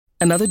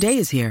Another day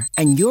is here,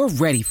 and you're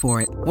ready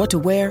for it. What to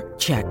wear?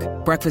 Check.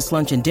 Breakfast,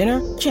 lunch, and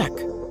dinner? Check.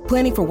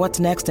 Planning for what's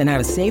next and how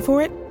to save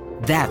for it?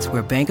 That's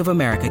where Bank of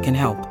America can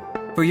help.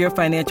 For your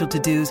financial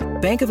to-dos,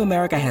 Bank of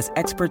America has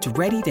experts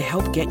ready to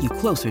help get you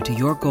closer to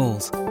your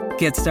goals.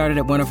 Get started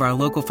at one of our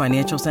local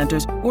financial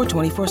centers or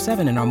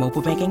 24/7 in our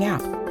mobile banking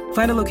app.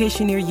 Find a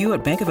location near you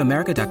at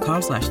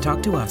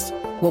bankofamerica.com/talktous.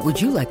 What would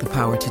you like the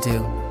power to do?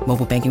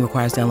 Mobile banking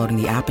requires downloading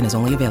the app and is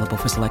only available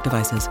for select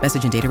devices.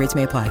 Message and data rates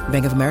may apply.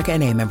 Bank of America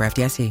N.A., member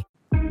FDIC.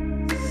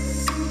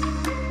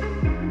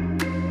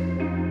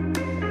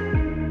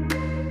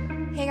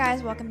 Hey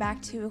guys, welcome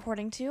back to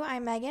According To.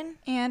 I'm Megan.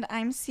 And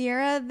I'm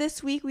Sierra.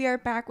 This week we are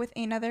back with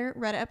another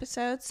Reddit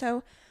episode.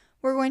 So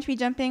we're going to be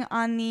jumping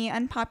on the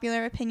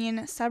Unpopular Opinion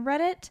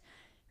subreddit,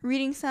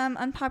 reading some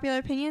unpopular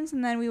opinions,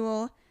 and then we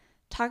will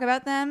talk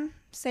about them,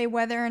 say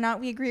whether or not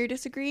we agree or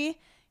disagree,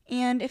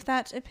 and if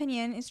that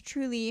opinion is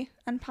truly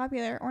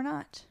unpopular or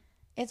not.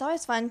 It's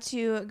always fun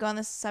to go on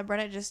this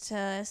subreddit just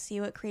to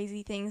see what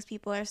crazy things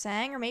people are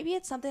saying, or maybe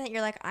it's something that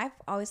you're like, I've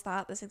always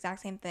thought this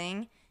exact same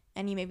thing,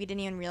 and you maybe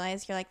didn't even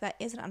realize. You're like, that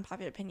is an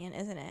unpopular opinion,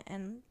 isn't it?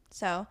 And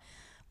so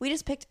we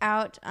just picked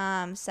out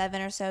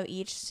 7 or so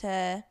each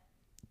to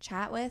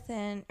chat with.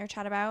 We're going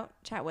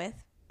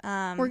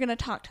to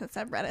talk to the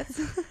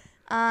subreddits.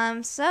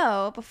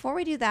 So before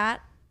we do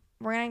that,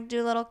 we're going to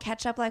do a little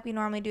catch up like we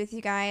normally do with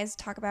you guys,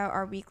 talk about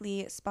our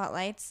weekly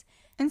spotlights.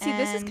 And see,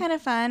 this is kind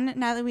of fun.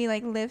 Now that we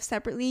live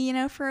separately,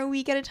 for a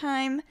week at a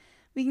time,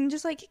 we can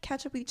just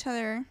catch up with each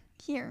other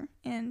here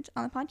and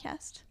on the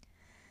podcast.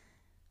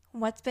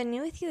 What's been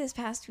new with you this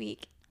past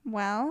week?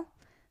 Well,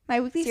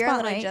 my weekly Sierra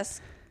spotlight. literally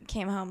just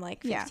came home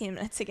 15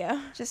 minutes ago.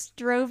 Just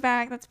drove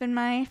back. That's been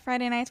my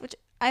Friday nights, which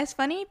is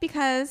funny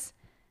because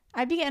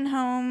I'd be getting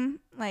home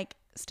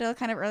still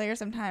kind of earlier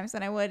sometimes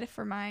than I would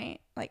for my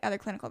other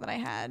clinical that I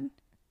had.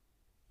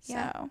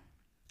 Yeah. So,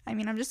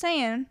 I'm just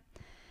saying.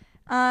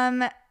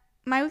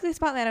 My weekly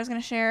spotlight I was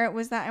going to share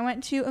was that I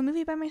went to a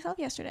movie by myself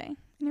yesterday,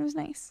 and it was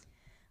nice.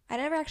 I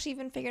never actually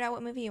even figured out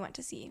what movie you went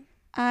to see.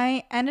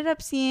 I ended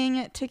up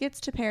seeing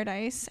Tickets to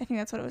Paradise. I think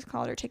that's what it was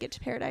called, or Ticket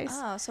to Paradise.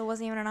 Oh, so it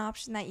wasn't even an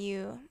option that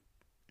you...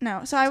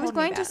 No, so I was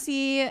going to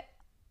see...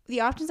 The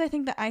options I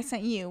think that I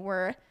sent you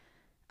were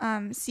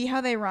See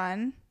How They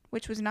Run,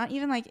 which was not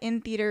even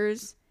in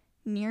theaters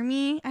near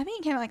me. I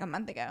think it came out a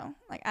month ago.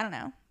 I don't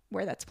know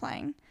where that's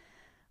playing.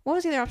 What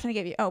was the other option I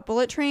gave you? Oh,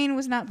 Bullet Train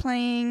was not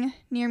playing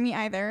near me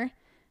either.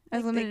 I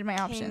was limited in my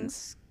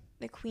options.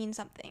 The Queen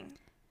something.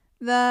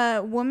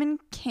 The Woman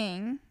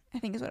King, I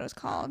think is what it was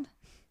called.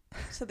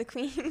 So the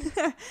Queen.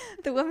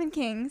 The Woman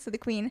King, so the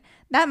Queen.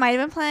 That might have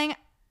been playing.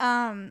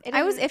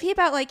 I was iffy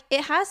about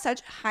it has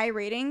such high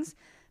ratings,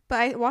 but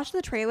I watched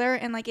the trailer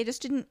and it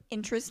just didn't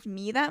interest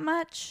me that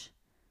much.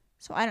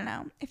 So I don't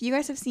know. If you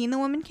guys have seen The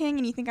Woman King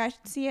and you think I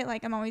should see it,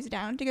 I'm always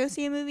down to go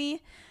see a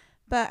movie.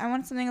 But I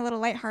want something a little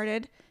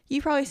lighthearted.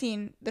 You've probably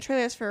seen the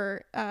trailers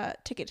for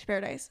Ticket to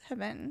Paradise have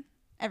been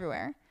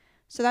everywhere.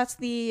 So that's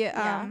the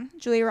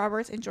Julia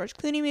Roberts and George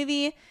Clooney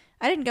movie.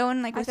 I didn't go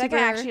in I think I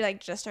actually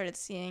just started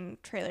seeing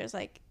trailers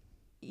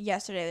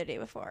yesterday or the day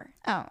before.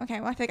 Oh,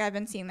 okay. Well, I think I've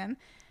been seeing them.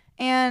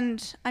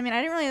 And I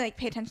didn't really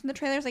pay attention to the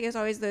trailers. It was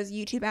always those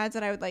YouTube ads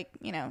that I would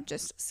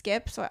just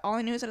skip. So all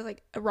I knew is that it was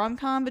a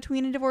rom-com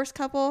between a divorced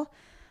couple.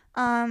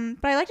 But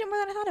I liked it more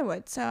than I thought I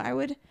would. So I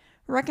would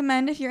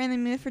recommend if you're in the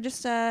mood for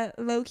just a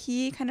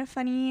low-key kind of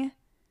funny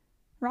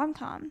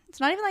rom-com. It's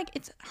not even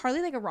it's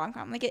hardly a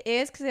rom-com. It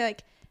is because they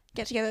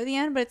get together at the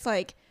end, but it's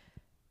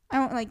I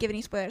won't give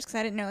any spoilers because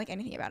I didn't know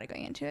anything about it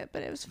going into it,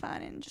 but it was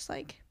fun and just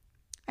I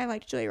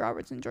liked Julia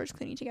Roberts and George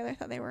Clooney together. I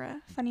thought they were a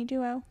funny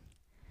duo.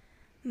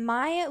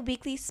 My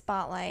weekly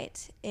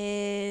spotlight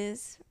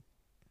is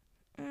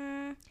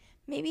I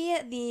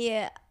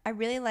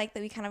really like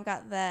that we kind of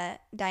got the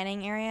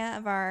dining area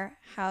of our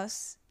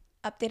house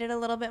updated a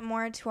little bit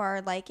more to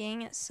our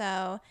liking.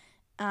 So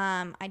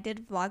I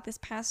did vlog this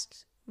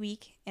past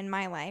week in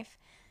my life,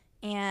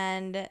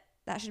 and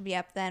that should be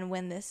up then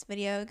when this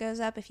video goes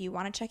up if you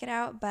want to check it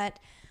out. But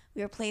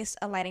we replaced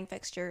a lighting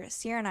fixture.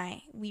 Sierra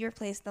and we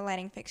replaced the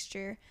lighting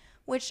fixture,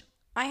 which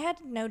I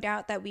had no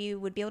doubt that we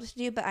would be able to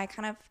do, but I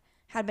kind of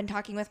had been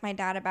talking with my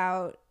dad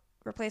about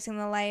replacing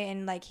the light,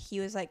 and he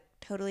was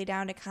totally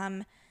down to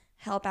come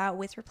help out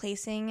with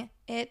replacing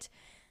it.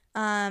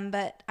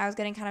 But I was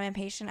getting kind of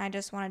impatient. I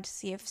just wanted to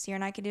see if Sierra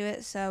and I could do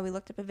it. So we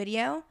looked up a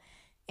video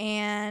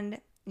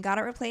and got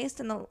it replaced,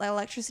 and the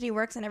electricity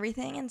works and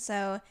everything. And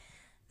so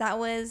that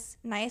was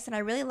nice, and I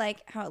really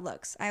like how it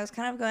looks. I was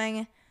kind of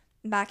going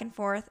back and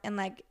forth, and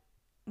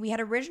we had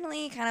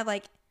originally kind of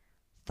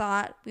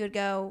thought we would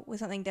go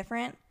with something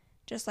different,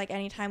 just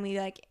anytime we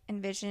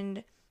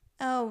envisioned,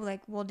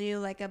 we'll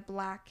do a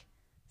black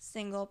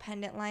single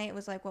pendant light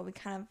was what we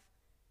kind of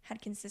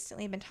had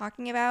consistently been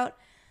talking about.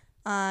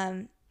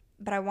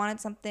 But I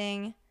wanted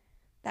something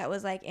that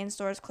was in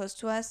stores close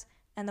to us,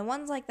 and the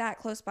ones that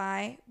close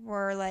by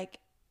were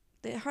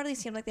they hardly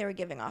seemed like they were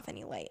giving off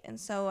any light, and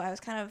so I was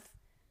kind of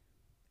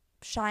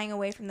shying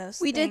away from those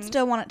We things. did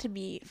still want it to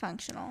be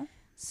functional.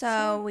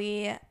 So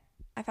I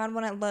found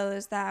one at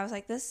Lowe's that I was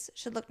this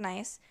should look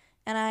nice.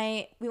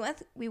 And we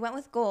went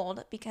with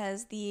gold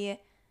because the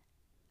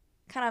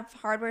kind of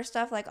hardware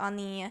stuff like on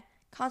the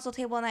console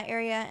table in that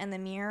area and the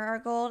mirror are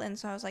gold, and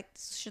so I was like,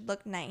 this should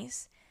look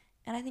nice,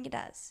 and I think it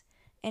does.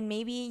 And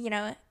maybe, you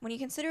know, when you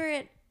consider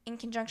it in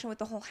conjunction with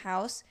the whole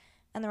house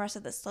and the rest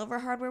of the silver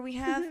hardware we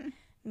have,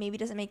 maybe it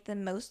doesn't make the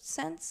most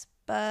sense,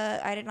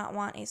 but I did not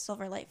want a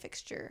silver light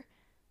fixture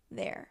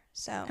there.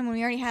 So, And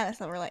we already had a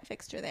silver light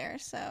fixture there,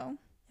 so.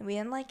 And we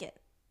didn't like it.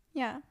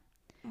 Yeah.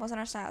 It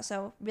wasn't our style,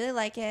 so really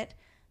like it.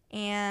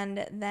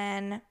 And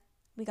then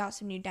we got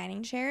some new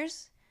dining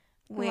chairs,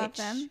 which love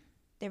them.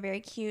 They're very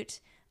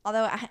cute.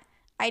 Although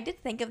I did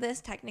think of this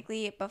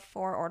technically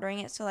before ordering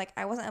it, so like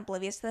I wasn't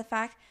oblivious to the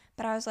fact,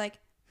 but I was like,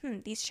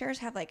 these chairs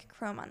have like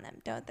chrome on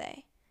them, don't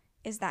they?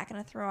 Is that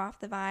going to throw off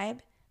the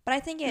vibe? But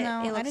I think it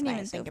looks I didn't nice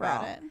even think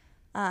overall.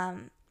 about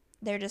it.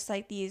 They're just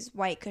like these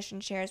white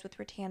cushion chairs with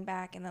rattan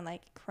back and then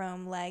like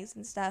chrome legs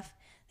and stuff.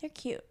 They're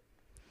cute.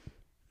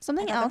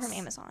 Something I got else them from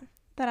Amazon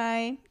that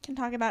I can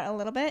talk about a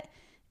little bit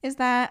is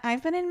that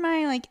I've been in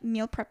my like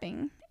meal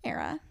prepping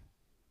era,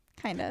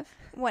 kind of.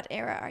 What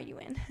era are you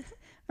in?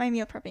 My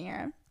meal prepping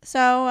era.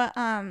 So,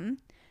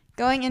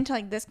 going into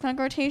like this clinic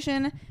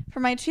rotation, for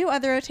my 2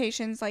 other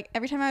rotations, like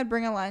every time I would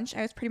bring a lunch,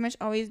 I was pretty much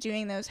always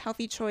doing those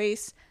healthy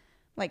choice,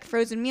 like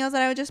frozen meals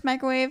that I would just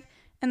microwave,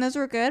 and those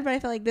were good, but I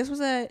felt like this was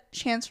a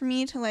chance for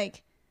me to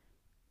like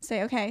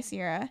say, okay,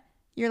 Sierra,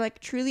 you're like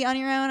truly on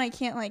your own. I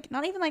can't like,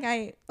 not even like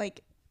I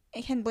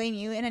can blame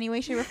you in any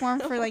way, shape, or form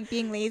for like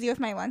being lazy with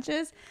my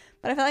lunches,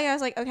 but I felt like I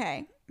was like,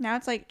 okay, now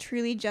it's like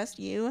truly just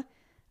you.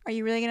 Are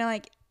you really gonna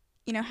like,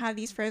 you know, have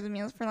these frozen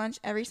meals for lunch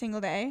every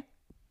single day?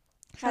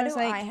 How do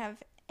I have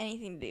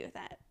anything to do with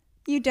that?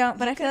 You don't,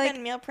 but I feel like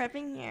been meal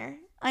prepping here.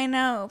 I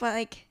know, but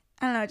like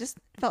I don't know, it just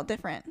felt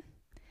different.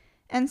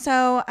 And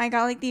so I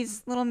got like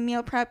these little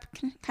meal prep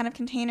kind of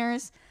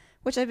containers,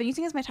 which I've been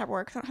using as my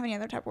Tupperware because I don't have any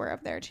other Tupperware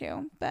up there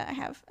too, but I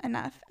have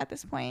enough at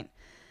this point.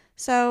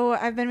 So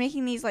I've been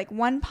making these like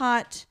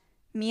 1-pot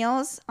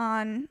meals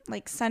on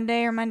like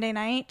Sunday or Monday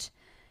night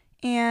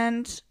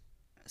and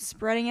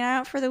spreading it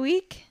out for the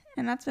week,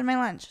 and that's been my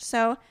lunch.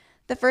 So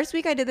the first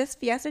week I did this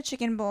Fiesta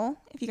chicken bowl.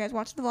 If you guys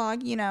watched the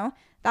vlog, you know.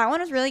 That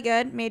one was really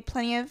good, made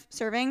plenty of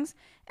servings.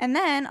 And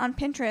then on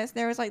Pinterest,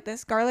 there was like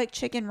this garlic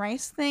chicken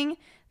rice thing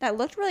that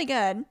looked really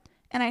good.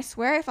 And I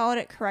swear I followed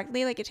it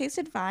correctly. Like it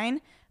tasted fine,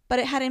 but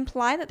it had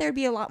implied that there'd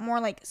be a lot more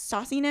like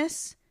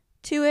sauciness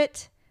to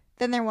it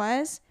than there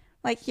was.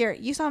 Like here,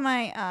 you saw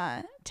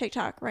my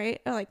TikTok, right?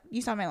 Or like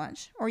you saw my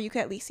lunch, or you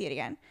could at least see it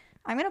again.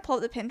 I'm going to pull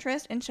up the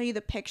Pinterest and show you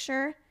the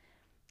picture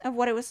of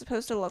what it was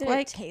supposed to look like. Did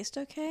it taste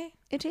okay?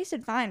 It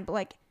tasted fine, but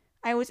like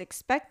I was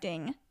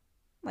expecting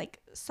like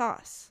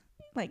sauce,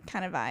 like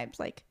kind of vibes,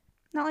 like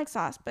not like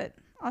sauce, but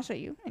I'll show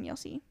you and you'll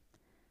see.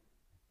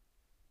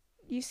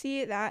 You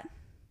see that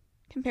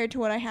compared to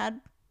what I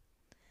had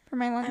for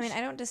my lunch? I mean,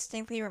 I don't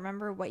distinctly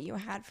remember what you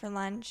had for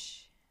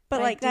lunch,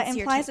 but like that I did see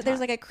your implies that there's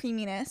TikTok. like a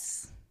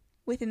creaminess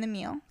within the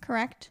meal,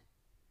 correct?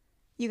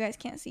 You guys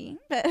can't see,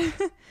 but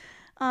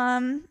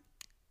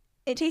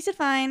it tasted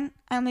fine.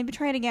 I'll maybe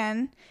try it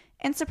again.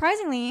 And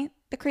surprisingly,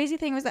 the crazy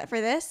thing was that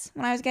for this,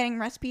 when I was getting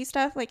recipe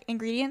stuff, like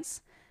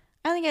ingredients,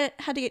 I only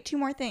had to get 2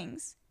 more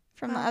things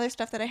from the other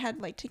stuff that I had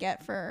like to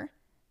get for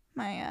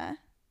my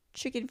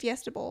chicken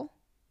fiesta bowl.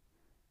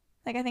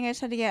 Like I think I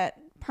just had to get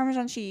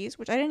Parmesan cheese,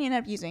 which I didn't end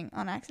up using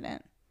on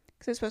accident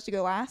because it was supposed to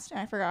go last and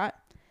I forgot.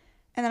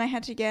 And then I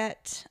had to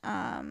get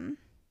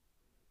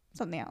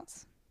something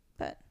else,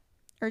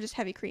 or just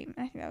heavy cream.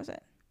 I think that was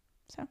it.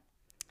 So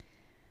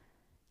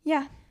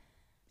yeah.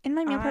 In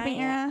my meal prepping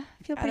era,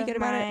 I feel pretty good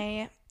about it. Out of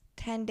my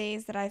 10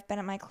 days that I've been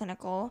at my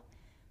clinical,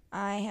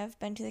 I have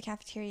been to the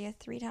cafeteria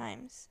 3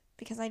 times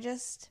because I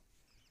just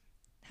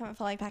haven't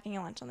felt like packing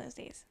a lunch on those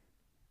days.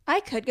 I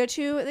could go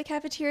to the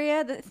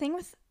cafeteria. The thing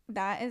with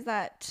that is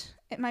that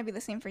it might be the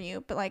same for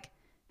you, but like,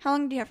 how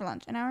long do you have for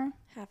lunch? An hour?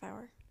 Half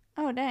hour.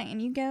 Oh, dang.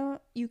 And you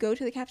go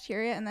to the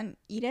cafeteria and then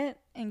eat it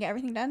and get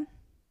everything done?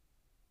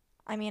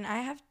 I mean, I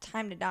have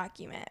time to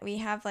document. We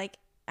have like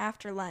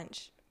after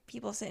lunch,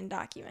 people sit and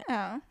document.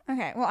 Oh,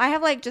 okay. Well, I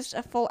have like just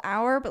a full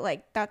hour, but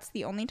like that's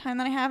the only time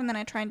that I have, and then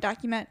I try and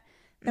document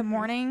the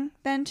morning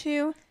then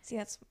too. See,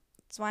 that's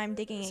why I'm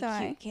digging So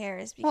acute care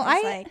is because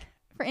well,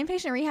 for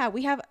inpatient rehab,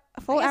 we have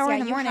a full hour in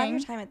the morning. You have your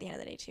time at the end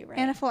of the day too, right?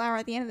 And a full hour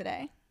at the end of the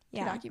day to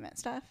Yeah. document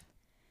stuff.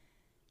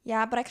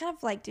 Yeah, but I kind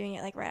of like doing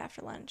it like right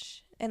after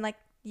lunch, and like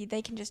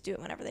they can just do it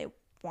whenever they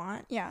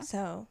want. Yeah.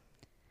 So,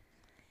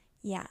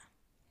 yeah.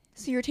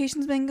 So your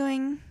rotation's been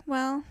going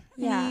well?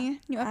 Yeah. Any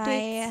new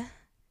updates?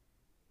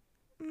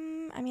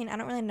 I mean, I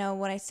don't really know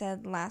what I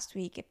said last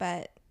week,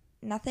 but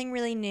nothing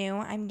really new.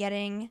 I'm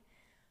getting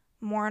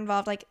more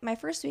involved. Like my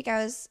first week,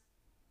 I was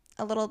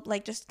a little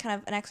like just kind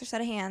of an extra set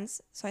of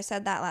hands. So I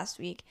said that last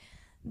week.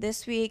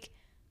 This week,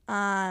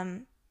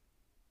 the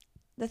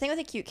thing with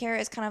acute care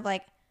is kind of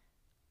like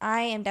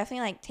I am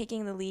definitely like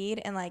taking the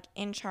lead and like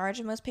in charge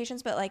of most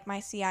patients, but like my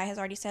CI has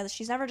already said that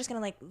she's never just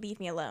gonna like leave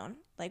me alone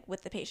like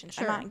with the patient.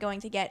 Sure. I'm not going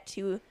to get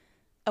to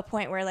a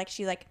point where like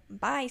she like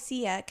bye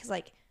see ya, because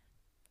like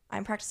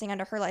I'm practicing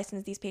under her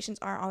license. These patients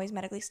aren't always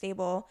medically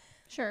stable.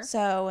 Sure.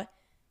 So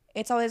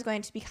it's always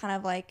going to be kind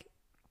of like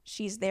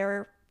she's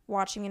there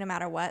watching me no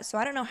matter what. So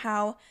I don't know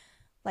how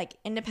like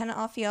independent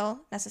I'll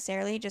feel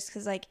necessarily, just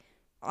because like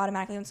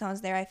automatically when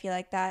someone's there, I feel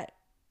like that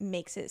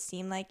makes it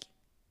seem like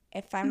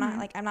if I'm not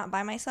like I'm not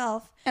by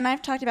myself. And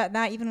I've talked about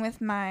that even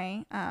with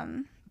my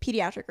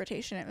pediatric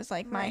rotation. It was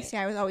like my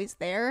CI was always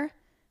there.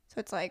 So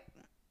it's like,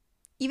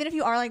 even if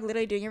you are like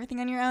literally doing everything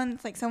on your own,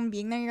 it's like someone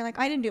being there, you're like,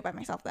 I didn't do it by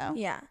myself though.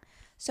 Yeah.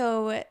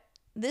 So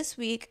this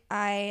week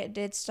I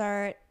did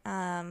start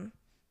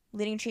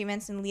leading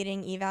treatments and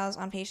leading evals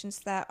on patients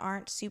that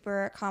aren't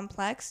super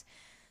complex.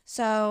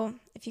 So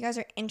if you guys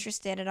are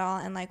interested at all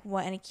in like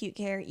what an acute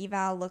care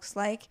eval looks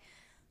like,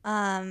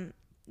 so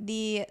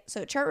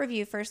chart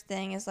review, first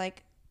thing is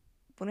like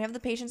when we have the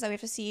patients that we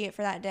have to see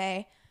for that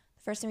day,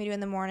 the first thing we do in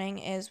the morning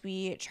is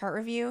we chart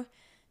review.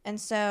 And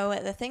so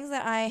the things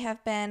that I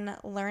have been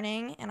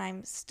learning, and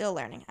I'm still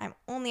learning, I'm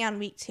only on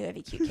week 2 of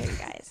acute care, you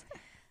guys.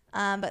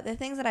 But the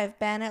things that I've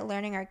been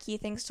learning are key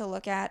things to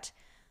look at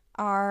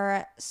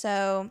are,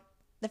 so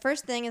the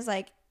first thing is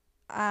like,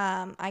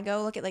 I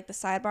go look at like the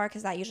sidebar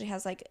because that usually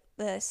has like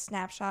the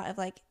snapshot of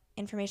like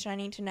information I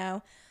need to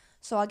know.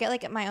 So I'll get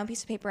like my own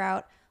piece of paper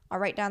out. I'll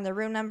write down their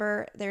room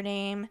number, their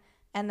name,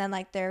 and then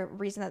like their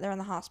reason that they're in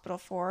the hospital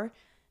for.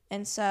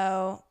 And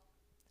so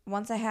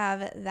once I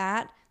have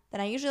that, then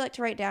I usually like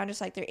to write down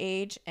just like their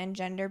age and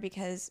gender,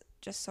 because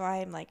just so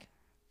I'm like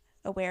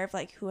aware of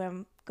like who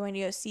I'm going to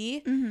go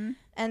see. Mm-hmm.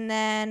 And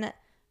then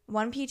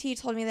one PT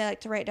told me they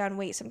like to write down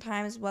weight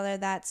sometimes, whether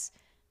that's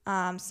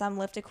some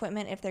lift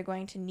equipment, if they're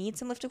going to need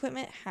some lift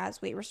equipment,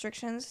 has weight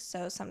restrictions.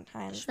 So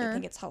sometimes I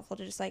think it's helpful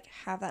to just like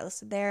have that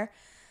listed there.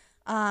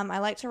 I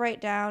like to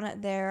write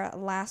down their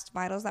last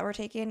vitals that were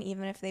taken,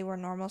 even if they were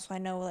normal, so I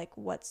know like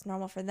what's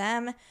normal for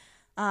them.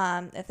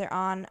 If they're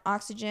on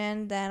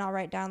oxygen, then I'll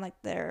write down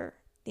like the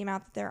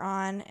amount that they're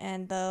on,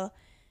 and they'll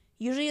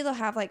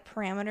have like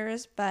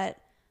parameters, but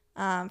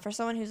for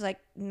someone who's like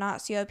not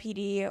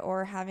COPD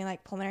or having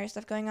like pulmonary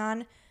stuff going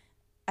on,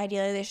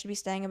 ideally they should be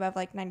staying above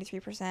like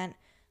 93%.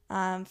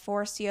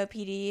 For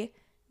COPD,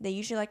 they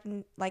usually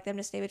like them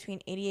to stay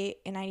between 88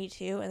 and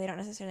 92, and they don't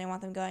necessarily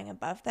want them going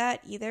above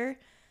that either.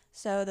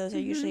 So those are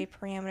usually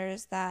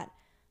parameters that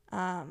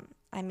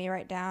I may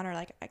write down, or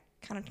like I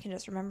kind of can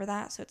just remember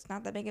that, so it's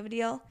not that big of a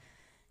deal.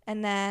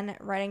 And then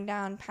writing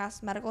down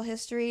past medical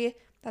history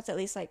that's at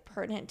least like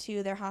pertinent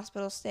to their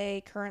hospital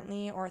stay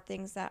currently, or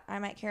things that I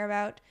might care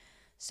about.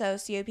 So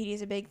COPD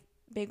is a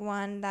big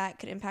one that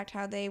could impact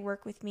how they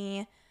work with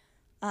me.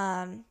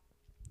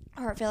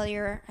 Heart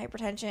failure,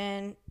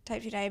 hypertension,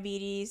 type 2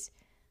 diabetes.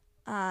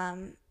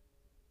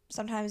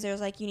 Sometimes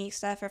there's like unique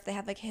stuff, or if they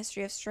have like a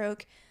history of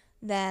stroke,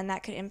 then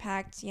that could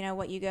impact,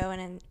 what you go in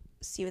and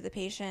see with the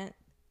patient.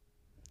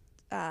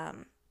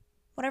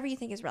 Whatever you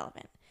think is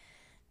relevant.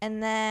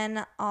 And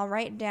then I'll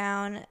write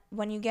down,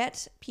 when you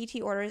get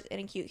PT orders in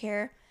acute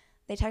care,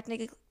 they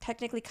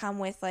technically come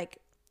with like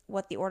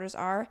what the orders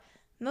are.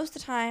 Most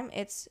of the time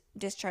it's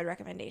discharge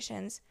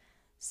recommendations.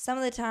 Some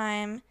of the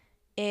time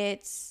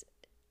it's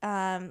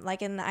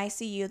like in the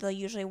ICU, they'll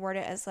usually word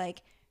it as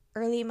like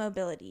early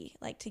mobility,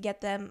 like to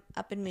get them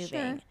up and moving.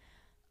 Sure.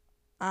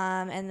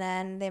 And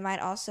then they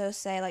might also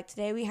say, like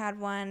today we had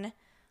one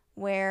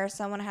where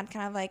someone had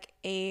kind of like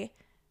a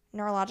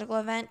neurological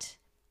event.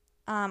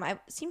 It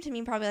seemed to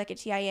me probably like a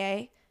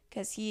TIA,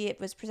 because he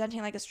was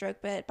presenting like a stroke,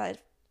 but by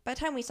the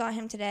time we saw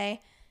him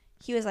today,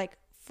 he was like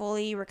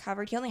fully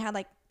recovered. He only had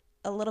like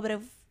a little bit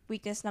of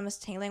weakness, numbness,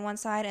 tingling one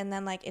side, and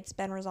then like it's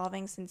been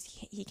resolving since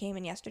he came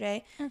in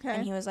yesterday. Okay.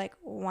 And he was like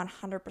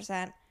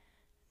 100%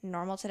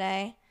 normal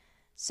today.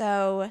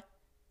 So,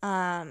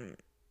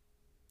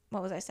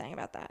 what was I saying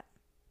about that?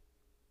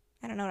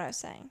 I don't know what I was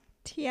saying.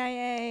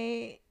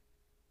 TIA,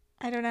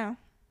 I don't know.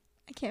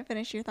 I can't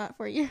finish your thought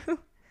for you.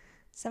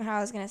 Somehow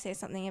I was going to say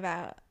something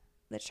about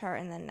the chart,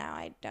 and then now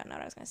I don't know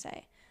what I was going to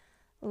say.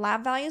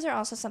 Lab values are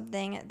also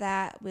something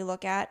that we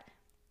look at.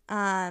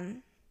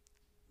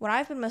 What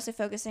I've been mostly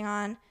focusing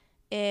on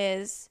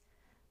is,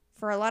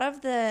 for a lot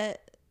of the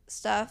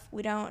stuff,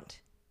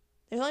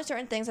 there's only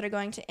certain things that are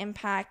going to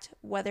impact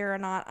whether or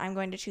not I'm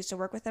going to choose to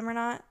work with them or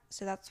not.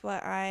 So that's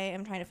what I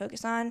am trying to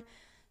focus on.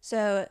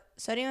 So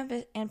sodium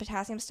and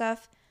potassium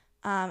stuff,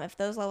 if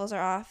those levels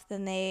are off,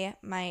 then they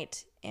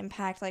might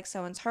impact like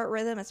someone's heart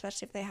rhythm,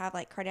 especially if they have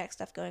like cardiac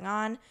stuff going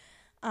on.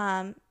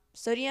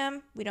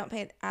 Sodium, we don't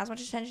pay as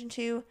much attention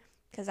to,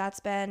 because that's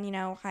been,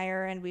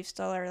 higher, and we've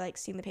still are like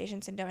seeing the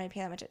patients and don't really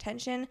pay that much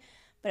attention.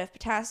 But if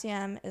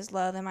potassium is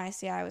low, then my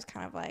CI was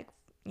kind of like,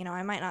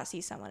 I might not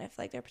see someone if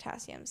like their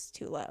potassium's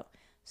too low.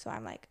 So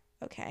I'm like,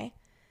 okay.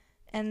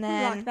 And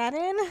then lock that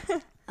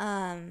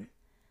in.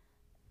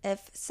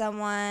 If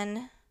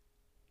someone,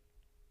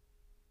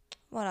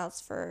 what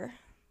else for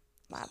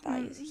lab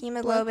values?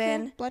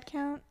 Hemoglobin. Blood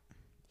count.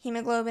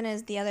 Hemoglobin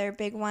is the other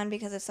big one,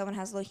 because if someone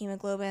has low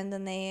hemoglobin,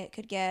 then they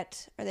could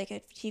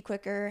fatigue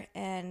quicker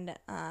and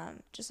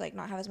just like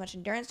not have as much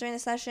endurance during the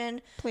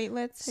session.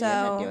 Platelets. Have you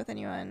ever had to deal with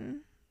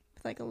anyone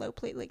with like a low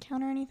platelet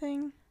count or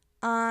anything?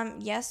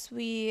 Yes,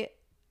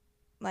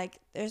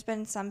 there's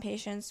been some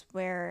patients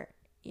where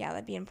yeah,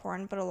 that'd be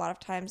important. But a lot of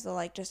times they'll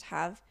like just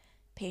have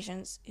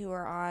patients who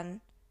are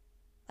on,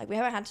 like, we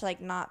haven't had to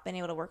like not been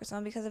able to work with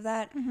someone because of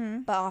that.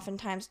 But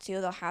oftentimes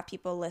too, they'll have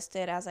people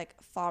listed as like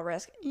fall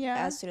risk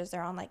as soon as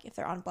they're on, like, if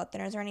they're on blood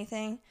thinners or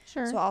anything.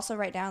 Sure. So I'll also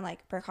write down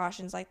like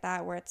precautions like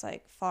that, where it's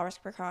like fall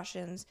risk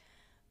precautions,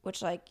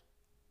 which like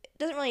it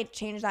doesn't really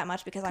change that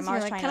much because I'm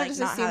always trying to like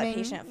not have a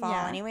patient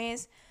fall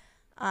anyways.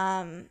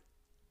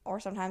 Or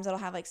sometimes it'll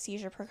have like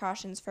seizure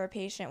precautions for a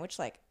patient, which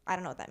like I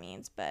don't know what that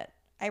means, but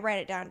I write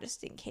it down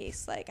just in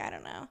case, like, I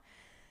don't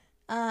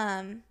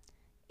know.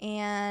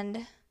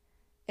 And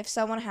if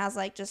someone has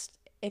like just,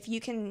 if you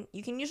can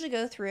usually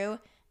go through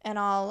and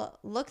I'll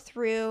look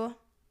through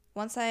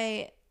once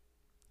I'm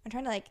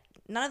trying to like,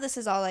 none of this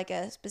is all like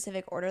a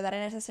specific order that I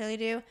necessarily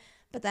do,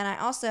 but then I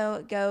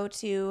also go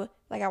to,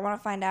 like, I want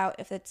to find out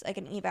if it's like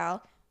an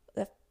eval,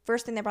 the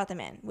first thing they brought them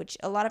in, which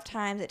a lot of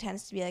times it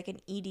tends to be like an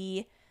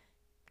ED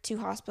to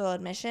hospital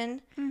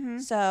admission.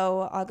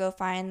 So I'll go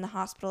find the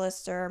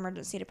hospitalist or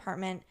emergency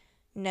department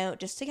note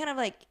just to kind of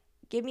like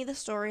give me the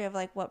story of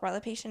like what brought the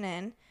patient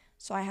in,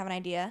 so I have an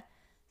idea.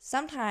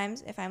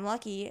 Sometimes, if I'm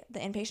lucky, the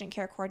inpatient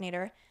care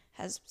coordinator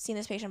has seen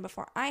this patient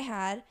before I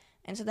had,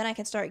 and so then I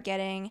can start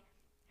getting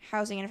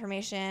housing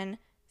information,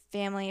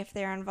 family if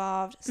they're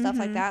involved, stuff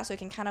like that, so it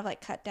can kind of like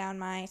cut down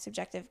my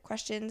subjective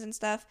questions and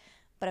stuff.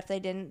 But if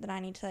they didn't, then I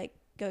need to like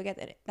go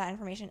get that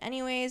information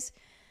anyways.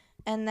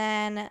 And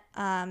then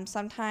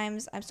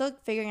sometimes I'm still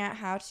figuring out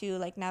how to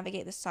like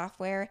navigate the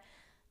software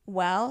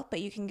well,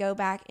 but you can go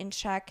back and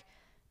check.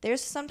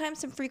 There's sometimes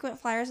some frequent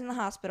flyers in the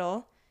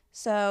hospital,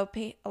 so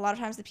a lot of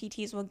times the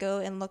PTs will go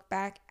and look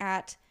back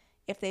at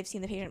if they've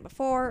seen the patient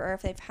before or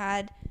if they've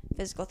had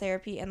physical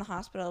therapy in the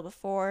hospital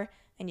before,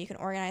 and you can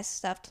organize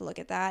stuff to look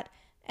at that,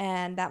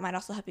 and that might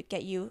also help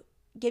you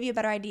give you a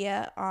better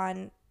idea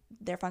on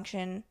their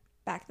function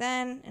back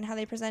then and how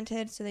they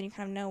presented, so then you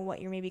kind of know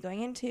what you're maybe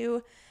going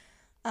into.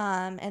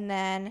 And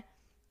then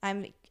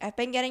I've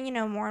been getting,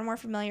 more and more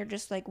familiar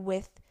just like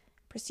with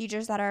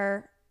procedures that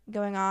are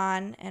going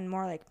on and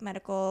more like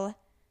medical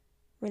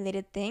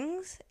related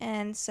things.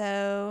 And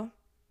so,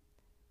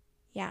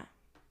 yeah.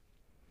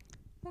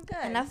 Well,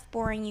 good. Enough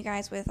boring you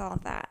guys with all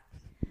of that.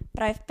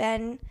 But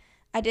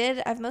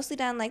I've mostly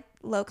done like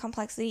low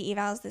complexity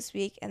evals this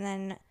week. And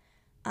then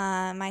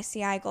my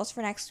CI goals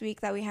for next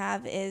week that we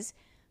have is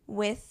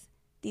with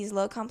these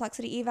low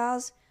complexity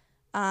evals.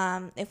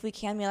 If we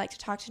can, we like to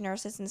talk to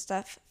nurses and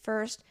stuff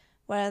first,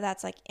 whether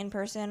that's like in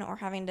person or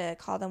having to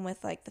call them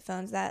with like the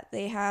phones that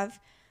they have.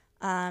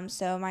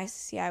 So my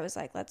CI was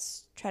like,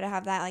 let's try to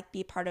have that like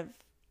be part of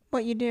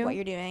what you're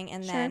doing,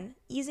 and then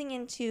easing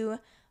into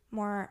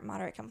more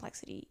moderate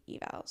complexity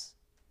evals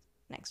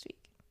next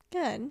week.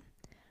 Good.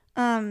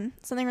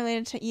 Something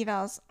related to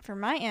evals for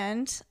my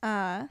end,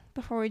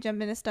 before we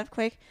jump into stuff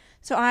quick.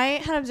 So I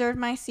had observed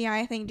my CI,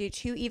 I think, do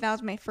 2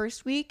 evals my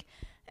first week.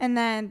 And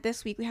then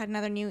this week we had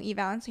another new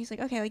eval. And so he's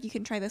like, okay, like you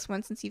can try this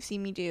one since you've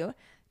seen me do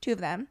 2 of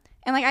them.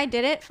 And like I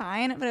did it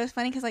fine, but it was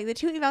funny because like the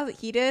 2 evals that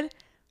he did,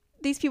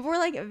 these people were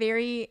like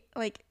very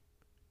like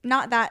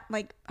not that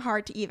like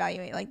hard to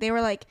evaluate. Like they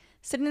were like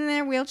sitting in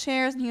their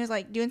wheelchairs and he was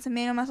like doing some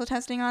manual muscle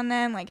testing on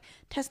them, like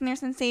testing their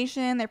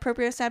sensation, their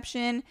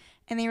proprioception,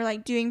 and they were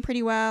like doing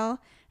pretty well.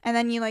 And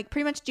then you like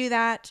pretty much do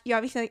that. You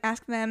obviously like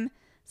ask them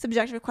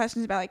subjective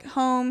questions about like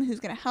home, who's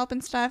going to help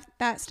and stuff,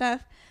 that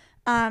stuff.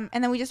 And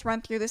then we just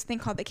run through this thing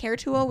called the care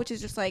tool, which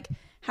is just like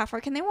how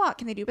far can they walk?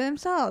 Can they do it by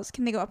themselves?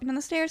 Can they go up and down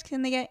the stairs?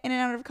 Can they get in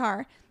and out of a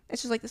car?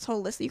 It's just like this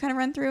whole list that you kind of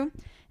run through.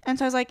 And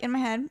so I was like in my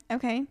head,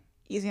 okay,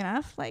 easy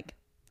enough. Like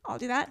I'll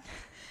do that.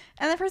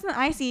 And the person that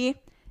I see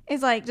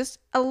is like just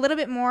a little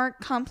bit more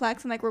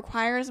complex and like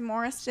requires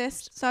more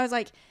assist. So I was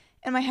like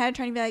in my head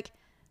trying to be like,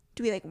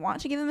 do we like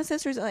want to give them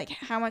assist, or is it like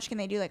how much can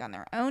they do like on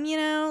their own,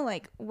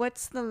 like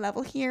what's the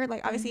level here?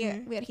 Like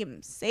obviously we gotta keep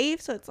them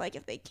safe, so it's like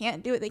if they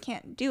can't do it, they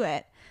can't do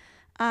it.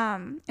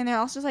 And they're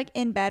also just like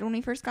in bed when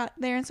we first got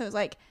there, and so it was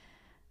like,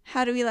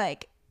 how do we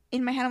like,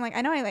 in my head I'm like,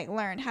 I know I like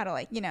learned how to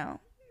like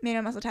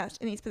manual muscle test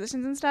in these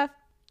positions and stuff,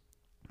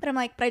 but I'm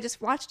like, but I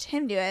just watched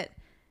him do it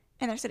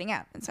and they're sitting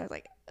up, and so I was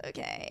like,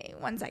 okay,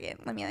 1 second,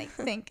 let me like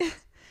think.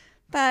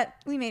 But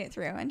we made it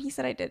through, and he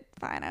said I did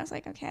fine. I was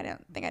like, okay, I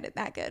don't think I did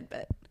that good,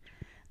 but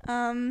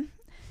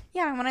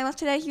yeah, when I left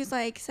today, he was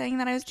like saying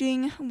that I was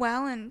doing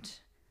well, and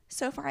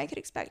so far I could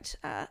expect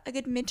a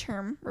good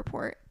midterm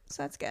report,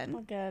 so that's good.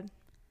 Well, good.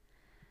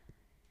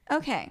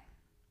 Okay,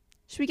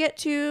 should we get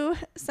to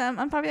some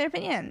unpopular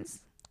opinions?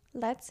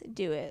 Let's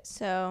do it.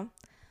 So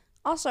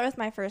I'll start with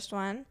my first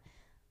one.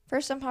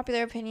 First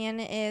unpopular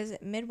opinion is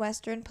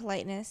Midwestern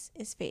politeness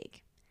is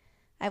fake.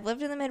 I've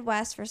lived in the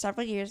Midwest for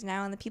several years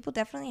now, and the people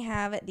definitely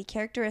have the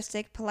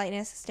characteristic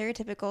politeness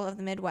stereotypical of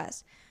the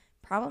Midwest.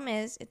 Problem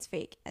is, it's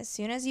fake. As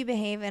soon as you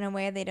behave in a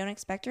way they don't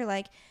expect or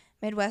like,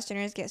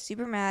 Midwesterners get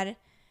super mad.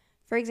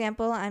 For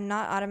example, I'm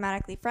not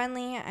automatically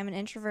friendly. I'm an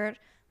introvert.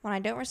 When I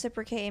don't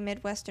reciprocate a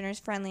Midwesterner's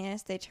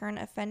friendliness, they turn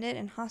offended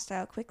and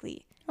hostile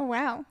quickly. Oh,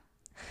 wow.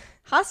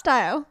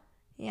 Hostile?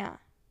 Yeah.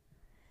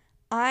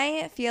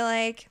 I feel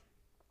like,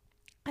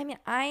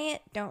 I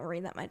don't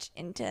read that much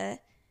into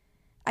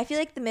I feel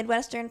like the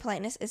Midwestern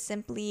politeness is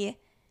simply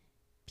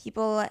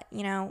people,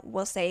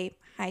 will say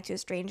hi to a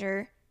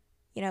stranger,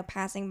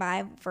 passing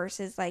by,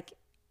 versus like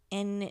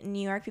in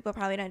New York, people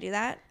probably don't do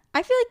that.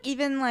 I feel like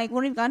even like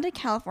when we've gone to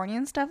California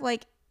and stuff,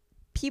 like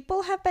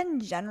people have been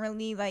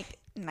generally like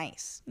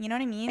nice. You know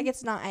what I mean? Like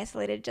it's not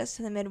isolated just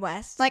to the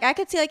Midwest. Like I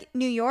could see like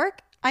New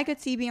York, I could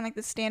see being like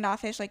the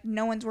standoffish, like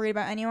no one's worried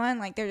about anyone.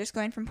 Like they're just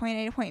going from point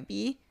A to point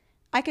B.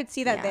 I could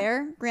see that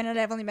there. Granted,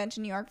 I've only been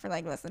to New York for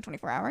like less than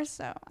 24 hours,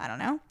 so I don't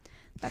know.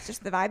 That's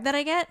just the vibe that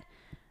I get.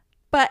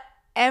 But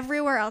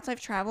everywhere else I've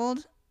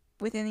traveled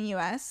within the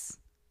U.S.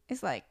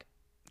 is like,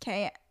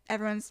 okay,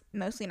 everyone's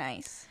mostly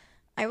nice.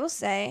 I will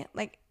say,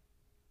 like,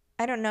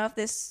 I don't know if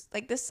this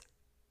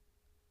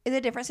is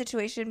a different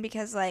situation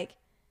because, like,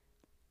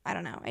 I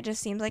don't know. It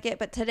just seems like it.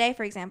 But today,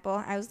 for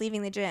example, I was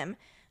leaving the gym.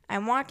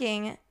 I'm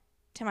walking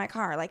to my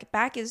car. Like,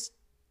 back is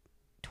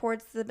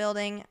towards the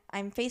building.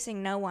 I'm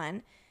facing no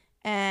one.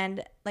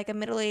 And, like, a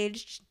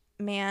middle-aged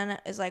man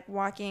is, like,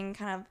 walking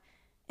kind of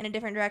in a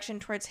different direction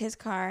towards his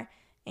car.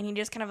 And he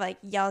just kind of, like,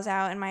 yells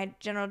out in my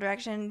general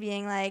direction,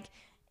 being like,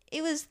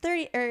 it was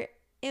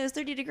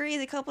 30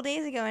 degrees a couple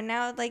days ago, and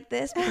now it's like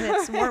this because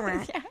it's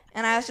warmer. Yeah.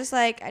 And I was just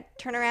like, I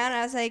turned around and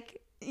I was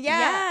like,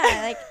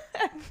 yeah, like,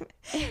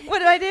 what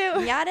do I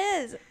do? Yeah, it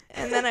is.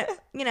 And then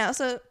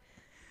so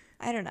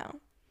I don't know,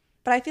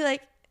 but I feel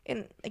like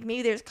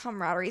maybe there's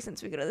camaraderie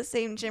since we go to the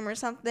same gym or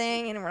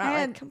something, and we're not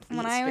like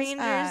complete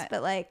strangers.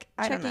 But like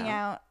I don't know. Checking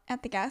out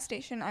at the gas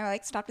station, I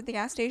like stopped at the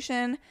gas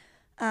station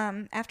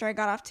after I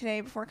got off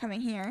today before coming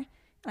here, and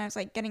I was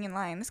like getting in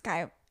line. This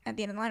guy at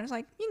the end of the line was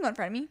like, "You can go in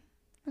front of me."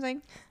 I was like,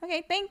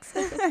 okay, thanks.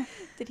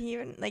 Did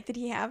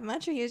he have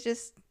much, or he was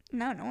just...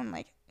 No one,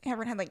 like,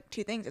 everyone had, like,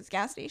 2 things. It's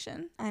gas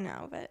station. I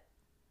know, but...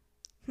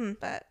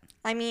 But,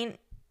 I mean,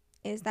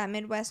 is that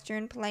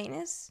Midwestern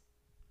politeness?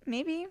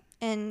 Maybe.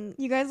 And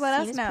you guys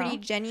let us know. Pretty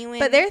genuine.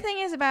 But their thing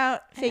is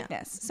about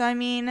fakeness. So, I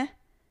mean...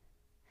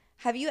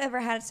 Have you ever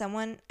had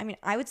someone... I mean,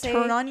 I would say...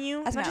 Turn on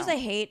you? As much as I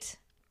hate...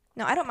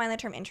 No, I don't mind the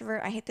term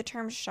introvert. I hate the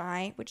term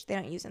shy, which they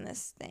don't use in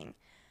this thing.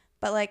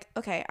 But, like,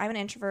 okay, I'm an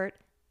introvert.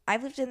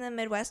 I've lived in the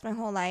Midwest my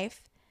whole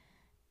life,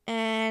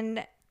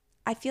 and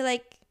I feel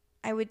like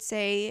I would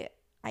say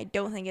I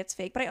don't think it's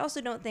fake, but I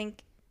also don't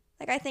think,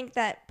 like, I think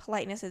that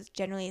politeness is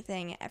generally a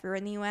thing everywhere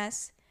in the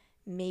U.S.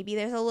 Maybe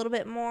there's a little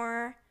bit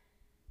more,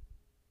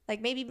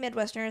 like, maybe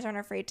Midwesterners aren't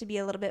afraid to be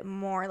a little bit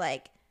more,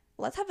 like,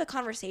 let's have a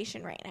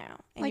conversation right now.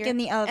 And like in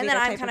the elevator. And then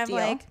I'm type kind of deal.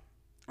 like,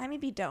 I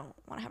maybe don't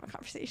want to have a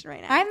conversation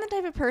right now. I'm the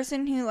type of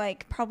person who,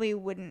 like, probably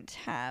wouldn't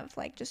have,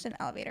 like, just an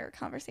elevator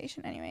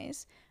conversation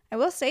anyways. I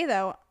will say,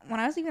 though,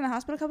 when I was leaving the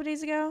hospital a couple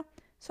days ago,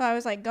 so I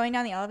was, like, going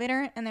down the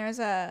elevator, and there was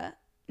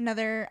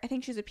another, I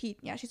think she's a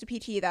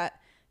PT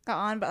that got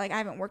on, but, like, I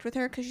haven't worked with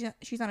her because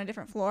she's on a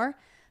different floor.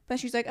 But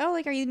she's like, oh,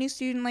 like, are you a new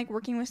student, like,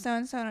 working with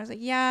so-and-so? And I was like,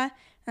 yeah. And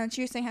then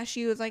she was saying how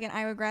she was, like, an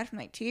Iowa grad from,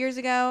 like, 2 years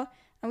ago.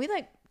 And we,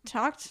 like,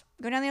 talked,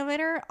 go down the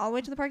elevator, all the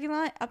way to the parking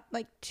lot, up,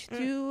 like,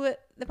 to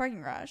the parking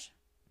garage.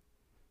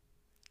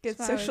 Good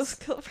social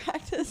skill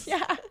practice.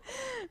 Yeah,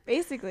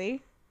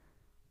 basically.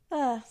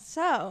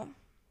 So...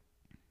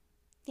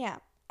 Yeah,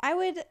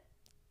 I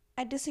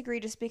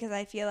disagree just because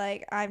I feel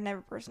like I've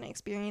never personally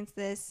experienced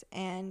this,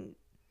 and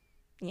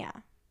yeah.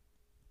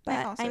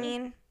 But I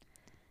mean,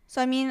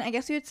 I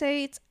guess we would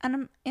say it's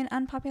an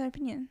unpopular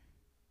opinion,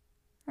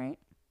 right?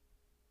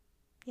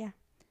 Yeah.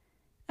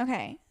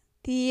 Okay.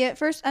 The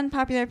first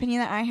unpopular opinion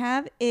that I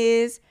have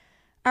is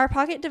our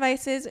pocket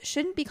devices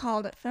shouldn't be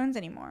called phones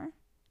anymore.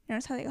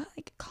 Notice how they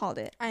like called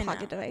it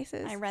pocket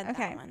devices. I read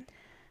that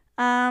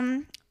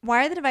one.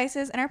 Why are the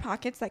devices in our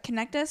pockets that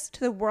connect us to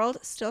the world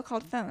still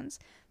called phones?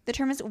 The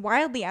term is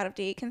wildly out of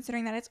date,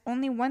 considering that it's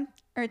only one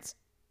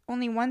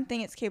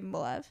thing it's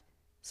capable of.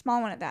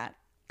 Small one at that.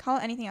 Call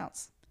it anything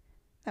else.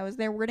 That was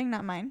their wording,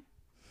 not mine.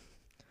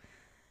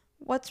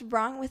 What's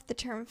wrong with the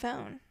term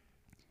phone?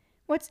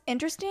 What's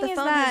interesting is that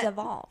the phone has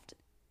evolved.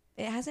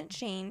 It hasn't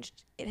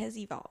changed. It has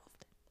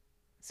evolved.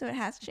 So it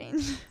has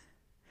changed.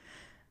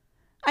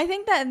 I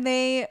think that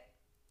they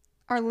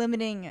are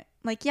limiting,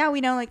 like, yeah,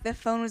 we know, like, the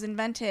phone was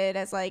invented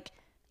as, like,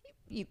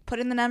 you put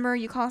in the number,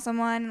 you call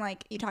someone,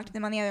 like, you talk to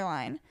them on the other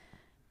line.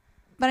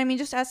 But, I mean,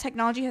 just as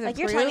technology has improved. Like,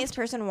 you're telling this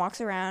person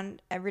walks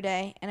around every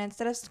day, and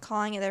instead of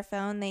calling it their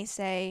phone, they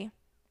say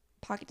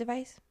pocket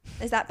device?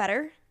 Is that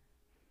better?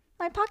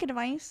 My pocket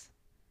device.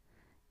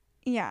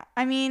 Yeah,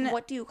 I mean...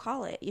 What do you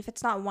call it if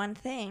it's not one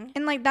thing?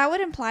 And, like, that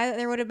would imply that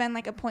there would have been,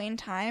 like, a point in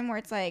time where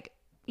it's, like,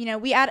 you know,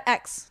 we add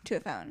X to a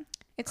phone.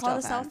 It's called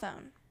a cell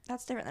phone.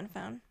 That's different than a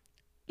phone.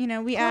 You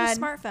know, we add a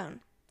smartphone.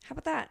 How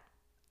about that?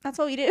 That's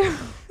what we do.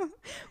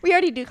 We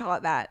already do call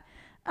it that.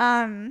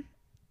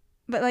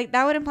 But, like,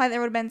 that would imply there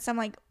would have been some,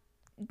 like,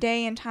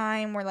 day and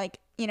time where, like,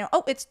 you know,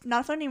 oh, it's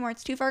not a phone anymore.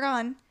 It's too far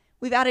gone.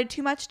 We've added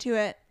too much to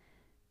it.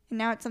 And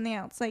now it's something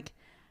else. Like,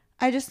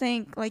 I just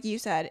think, like you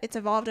said, it's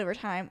evolved over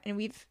time. And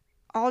we've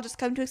all just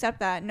come to accept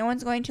that. No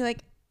one's going to, like,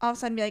 all of a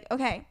sudden be like,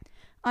 okay,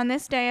 on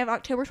this day of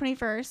October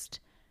 21st,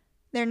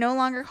 they're no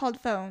longer called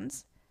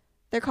phones.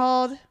 They're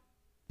called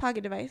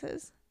pocket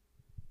devices.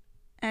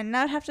 And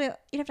you'd have to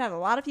have a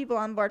lot of people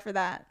on board for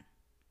that.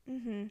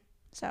 Mm-hmm.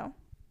 So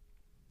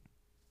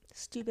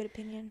Stupid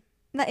opinion.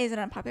 that is an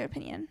unpopular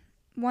opinion.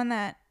 One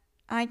that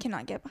I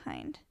cannot get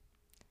behind.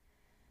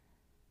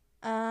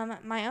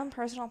 My own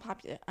personal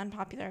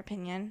unpopular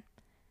opinion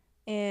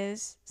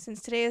is,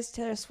 since today is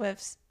Taylor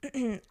Swift's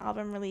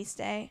album release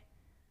day,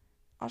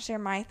 I'll share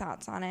my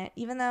thoughts on it.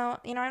 Even though,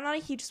 I'm not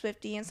a huge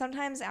Swiftie, and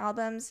sometimes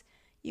albums,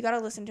 you gotta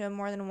listen to them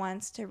more than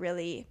once to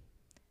really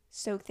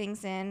soak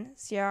things in.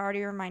 Sierra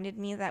already reminded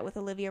me that with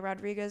Olivia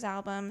Rodrigo's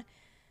album,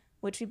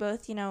 which we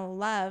both,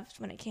 loved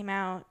when it came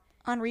out.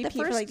 On repeat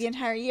for like the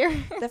entire year.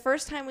 The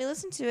first time we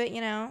listened to it,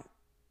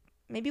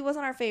 maybe it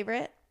wasn't our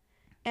favorite.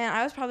 And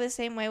I was probably the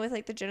same way with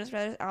like the Jonas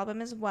Brothers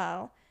album as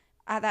well.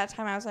 At that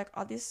time, I was like,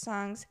 all these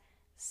songs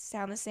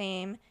sound the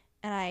same,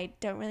 and I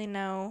don't really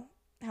know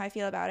how I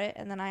feel about it.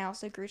 And then I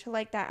also grew to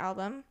like that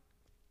album.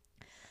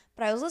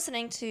 But I was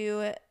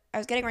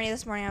getting ready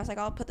this morning. I was like,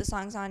 I'll put the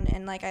songs on,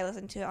 and like I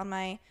listened to it on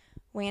my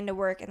way into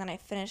work, and then I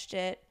finished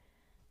it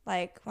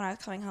like when I was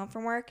coming home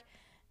from work.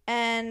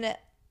 And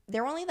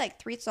there were only like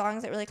 3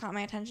 songs that really caught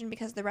my attention,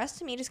 because the rest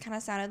to me just kind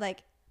of sounded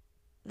like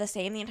the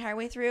same the entire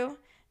way through,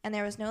 and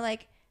there was no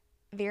like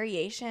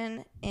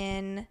variation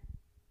in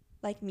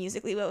like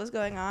musically what was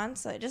going on.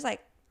 So it just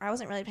like I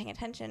wasn't really paying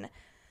attention.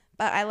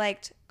 But I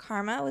liked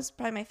Karma, was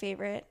probably my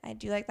favorite. I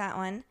do like that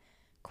one.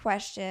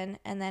 Question,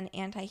 and then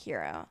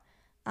Anti-Hero,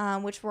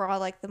 which were all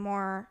like the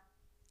more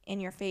in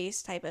your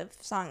face type of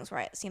songs where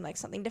it seemed like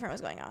something different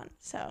was going on.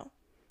 So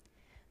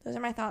those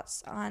are my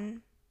thoughts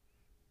on.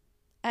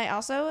 I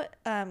also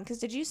because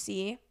did you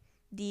see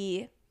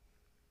the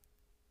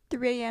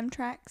 3 a.m.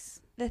 tracks?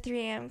 The 3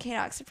 a.m.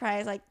 K-Dog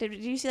surprise? Like, did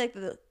you see like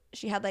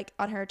she had like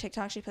on her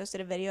TikTok, she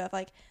posted a video of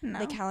like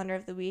the calendar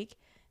of the week,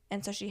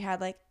 and so she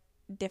had like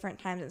different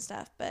times and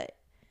stuff. But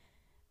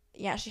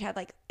yeah, she had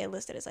like it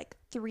listed as like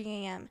 3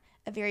 a.m.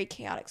 a very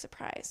chaotic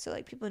surprise. So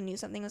like people knew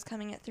something was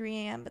coming at 3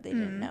 a.m. but they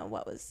didn't know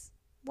what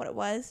it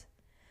was.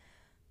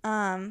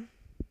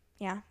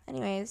 Yeah.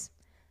 Anyways,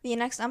 the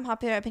next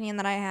unpopular opinion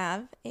that I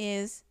have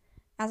is,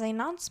 as a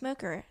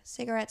non-smoker,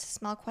 cigarettes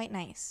smell quite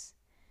nice.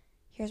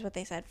 Here's what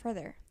they said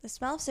further. The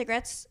smell of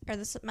cigarette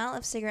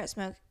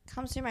smoke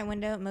comes through my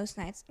window most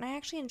nights, and I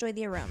actually enjoy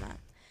the aroma.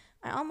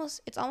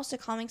 It's almost a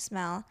calming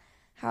smell.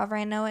 However,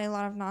 I know a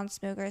lot of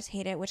non-smokers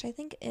hate it, which I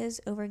think is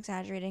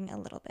over-exaggerating a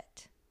little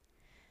bit.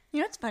 You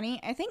know what's funny?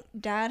 I think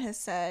Dad has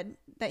said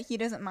that he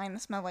doesn't mind the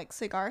smell of like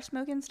cigar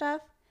smoke and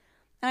stuff.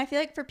 And I feel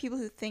like for people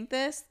who think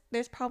this,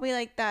 there's probably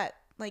like that,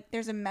 like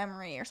there's a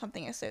memory or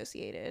something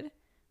associated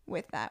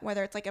with that.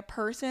 Whether it's like a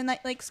person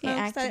that like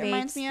smokes that it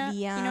reminds me of.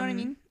 You know what I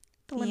mean?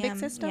 The limbic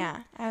system.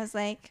 Yeah. I was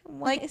like,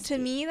 to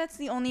me, that's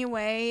the only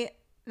way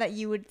that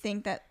you would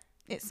think that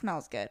it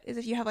smells good, is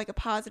if you have like a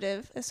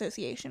positive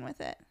association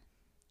with it.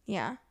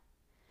 Yeah.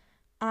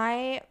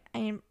 I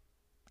mean,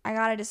 I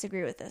gotta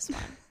disagree with this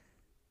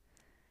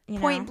one.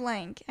 Point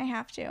blank. I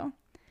have to.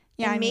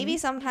 Yeah, maybe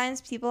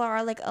sometimes people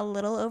are like a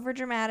little over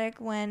dramatic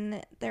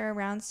when they're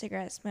around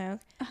cigarette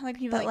smoke. Like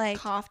people like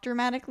cough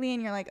dramatically,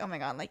 and you're like, oh my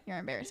god, like you're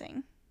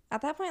embarrassing.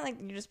 At that point, like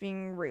you're just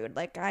being rude.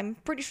 Like I'm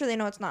pretty sure they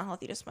know it's not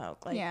healthy to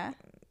smoke. Like, yeah.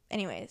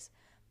 Anyways,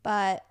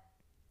 but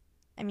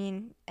I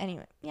mean,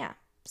 anyway, yeah.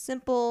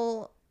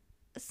 Simple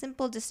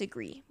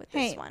disagree with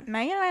this one.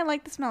 Megan and I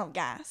like the smell of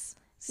gas.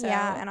 So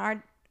yeah,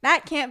 and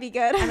that can't be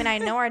good. I mean, I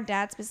know our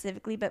dad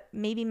specifically, but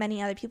maybe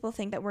many other people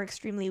think that we're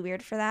extremely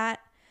weird for that.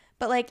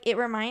 But like, it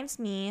reminds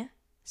me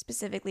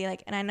specifically,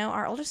 like, and I know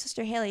our older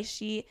sister Haley,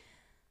 she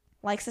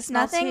likes the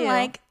smell Nothing too.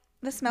 like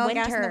the smell of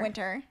gas in the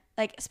winter.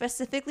 Like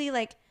specifically,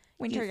 like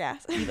winter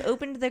gas. You've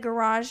opened the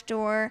garage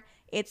door.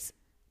 It's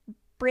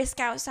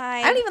brisk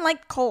outside. I don't even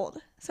like cold.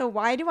 So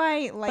why do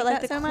I like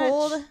that so much?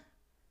 Cold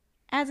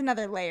adds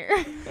another layer.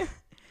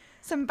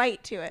 Some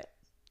bite to it.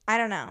 I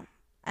don't know.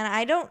 And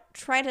I don't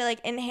try to like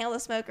inhale the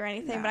smoke or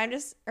anything,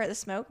 but or the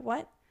smoke,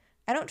 what?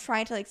 I don't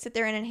try to like sit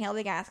there and inhale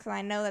the gas because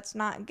I know that's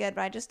not good,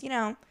 but I just,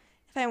 if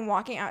I'm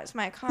walking out to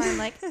my car, I'm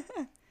like, it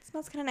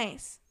smells kind of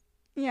nice.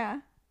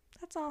 Yeah.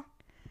 That's all.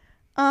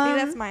 Maybe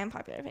that's my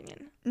unpopular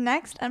opinion.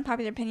 Next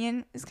unpopular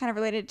opinion is kind of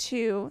related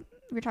to,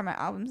 we were talking about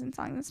albums and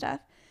songs and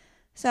stuff.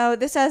 So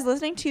this says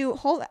listening to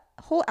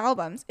whole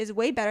albums is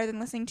way better than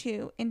listening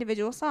to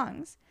individual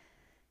songs.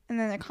 And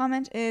then the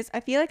comment is,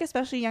 I feel like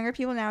especially younger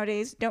people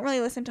nowadays don't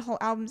really listen to whole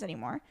albums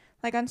anymore,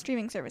 like on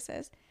streaming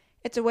services.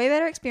 It's a way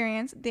better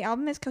experience. The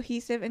album is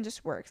cohesive and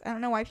just works. I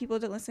don't know why people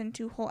don't listen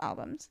to whole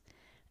albums.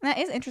 And that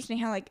is interesting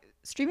how like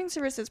streaming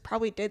services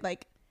probably did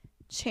like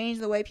change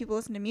the way people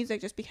listen to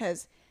music, just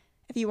because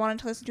if you wanted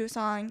to listen to a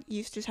song, you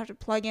used to just have to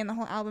plug in the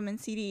whole album and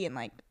CD and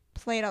like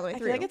play it all the way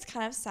through. I feel like it's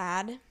kind of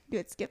sad. You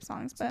would skip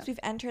songs, but since we've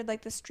entered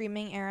like the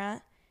streaming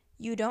era,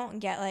 you don't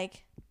get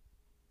like,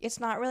 it's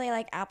not really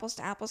like apples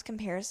to apples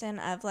comparison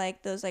of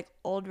like those like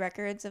old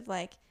records of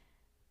like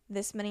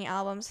this many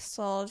albums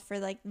sold for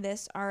like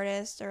this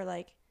artist, or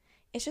like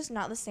it's just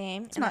not the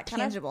same. It's not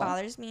tangible. Kind of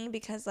bothers me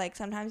because like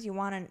sometimes you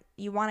want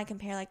to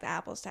compare like the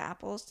apples to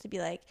apples to be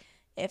like,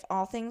 if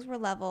all things were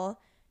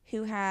level,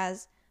 who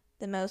has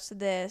the most of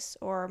this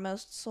or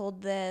most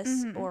sold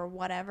this or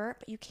whatever,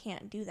 but you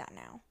can't do that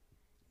now.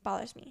 It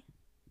bothers me.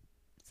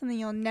 Something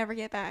you'll never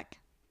get back.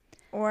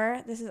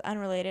 Or, this is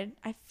unrelated.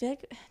 I feel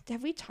like,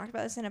 have we talked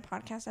about this in a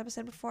podcast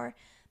episode before?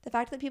 The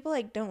fact that people,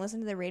 like, don't listen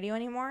to the radio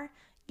anymore.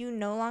 You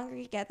no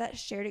longer get that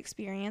shared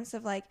experience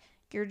of, like,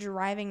 you're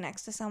driving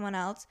next to someone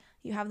else.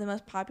 You have the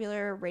most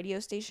popular radio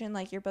station.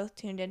 Like, you're both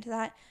tuned into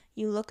that.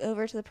 You look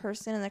over to the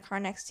person in the car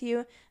next to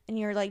you, and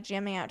you're, like,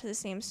 jamming out to the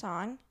same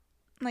song.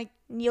 Like,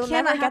 you'll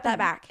never get that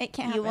back. It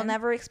can't happen. You will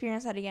never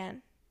experience that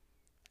again.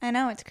 I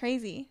know, it's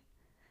crazy.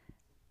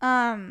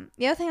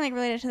 The other thing, like,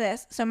 related to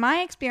this, so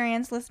my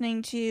experience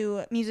listening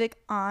to music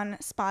on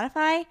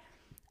Spotify,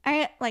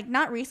 I, like,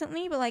 not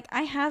recently, but, like,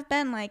 I have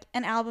been, like,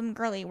 an album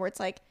girly, where it's,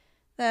 like,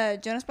 the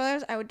Jonas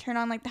Brothers, I would turn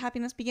on, like, the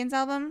Happiness Begins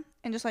album,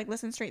 and just, like,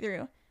 listen straight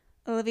through.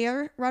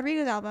 Olivia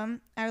Rodrigo's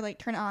album, I would, like,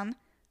 turn it on,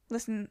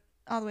 listen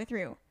all the way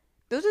through.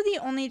 Those are the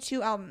only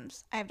 2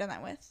 albums I've done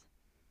that with.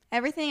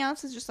 Everything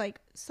else is just, like,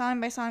 song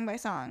by song by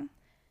song.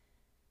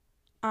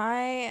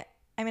 I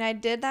mean, I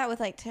did that with,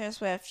 like, Taylor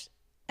Swift,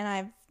 and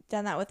I've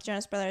done that with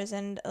Jonas Brothers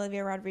and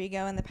Olivia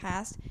Rodrigo in the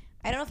past.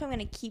 I don't know if I'm going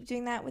to keep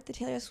doing that with the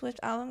Taylor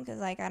Swift album, because,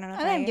 like, I don't know if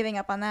I think I'm giving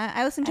up on that.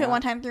 I listened to it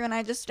one time through, and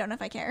I just don't know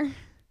if I care.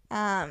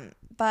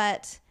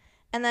 But,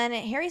 and then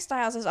Harry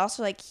Styles is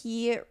also, like,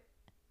 he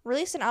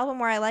released an album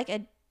where I like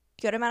a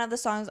good amount of the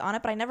songs on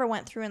it, but I never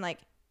went through and, like,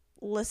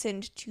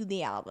 listened to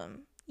the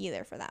album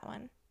either for that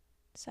one.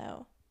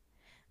 So,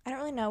 I don't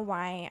really know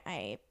why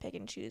I pick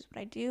and choose what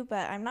I do,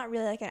 but I'm not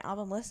really, like, an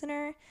album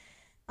listener.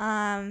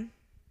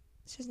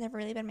 It's just never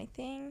really been my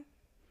thing.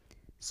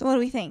 So what do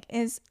we think?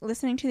 Is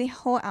listening to the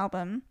whole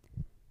album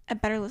a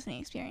better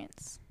listening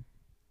experience?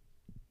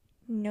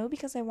 No,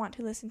 because I want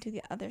to listen to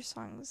the other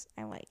songs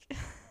I like.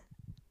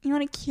 You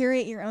want to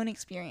curate your own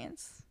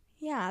experience.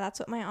 Yeah, that's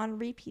what my on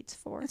repeat's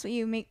for. That's what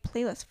you make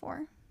playlists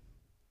for.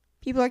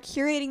 People are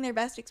curating their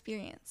best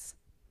experience.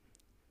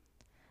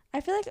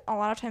 I feel like a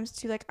lot of times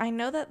too, like, I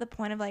know that the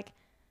point of, like,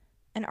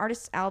 an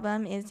artist's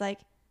album is, like,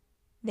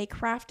 they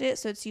craft it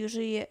so it's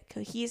usually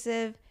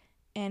cohesive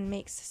and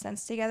makes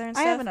sense together and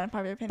stuff. I have an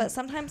unpopular opinion. But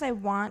sometimes I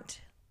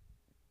want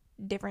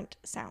different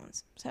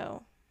sounds.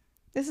 So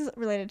this is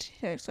related to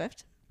Taylor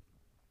Swift,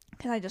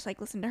 because I just, like,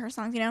 listen to her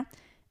songs, you know?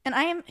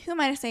 And who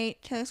am I to say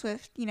Taylor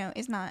Swift, you know,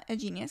 is not a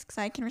genius, because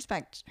I can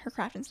respect her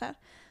craft and stuff.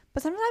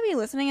 But sometimes I'll be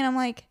listening and I'm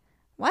like,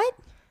 what?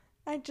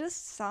 I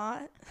just saw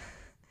it.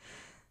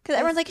 Because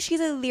everyone's like,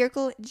 she's a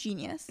lyrical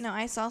genius. No,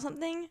 I saw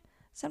something.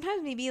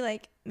 Sometimes maybe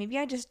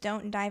I just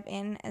don't dive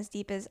in as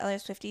deep as other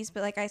Swifties,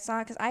 but, like, I saw,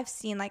 because I've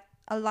seen, like,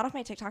 a lot of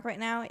my TikTok right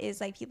now is,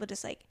 like, people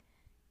just, like,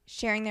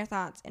 sharing their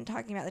thoughts and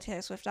talking about the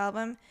Taylor Swift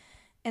album.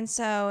 And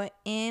so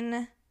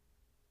in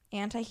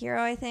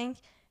Anti-Hero, I think,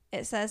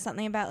 it says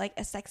something about, like,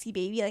 a sexy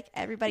baby, like,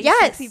 everybody's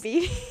sexy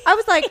baby. I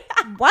was like,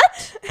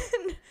 what?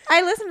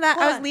 I listened to that.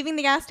 Hold I was on. leaving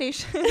the gas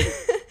station.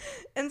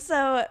 And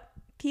so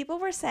people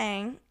were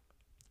saying,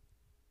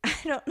 I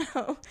don't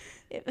know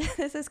if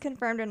this is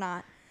confirmed or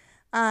not.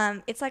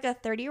 It's like a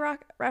 30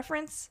 Rock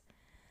reference,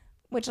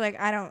 which, like,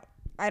 I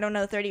don't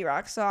know 30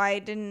 Rock, so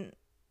I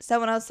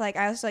was,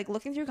 like,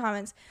 looking through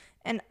comments,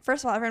 and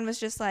first of all, everyone was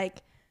just,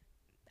 like,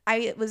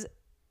 I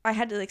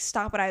had to, like,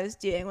 stop what I was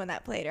doing when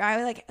that played, or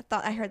I, like,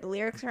 thought I heard the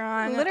lyrics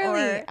wrong.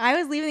 Literally, I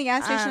was leaving the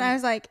gas station, I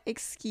was like,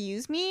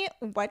 excuse me,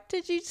 what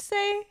did you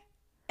say?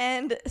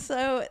 And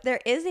so there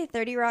is a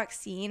 30 Rock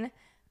scene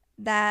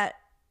that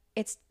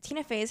it's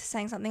Tina Fey's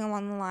saying something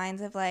along the lines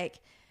of, like,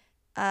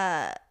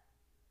 I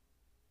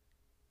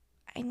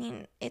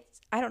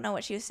don't know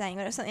what she was saying,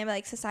 but it was something about,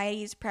 like,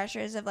 society's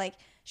pressures of, like,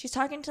 she's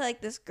talking to,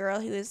 like, this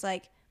girl who is,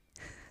 like,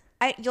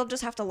 you'll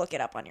just have to look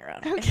it up on your own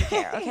if you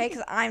care, okay?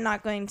 Because I'm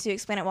not going to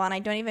explain it well, and I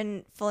don't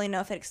even fully know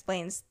if it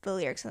explains the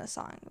lyrics in the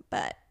song,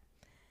 but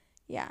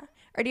yeah.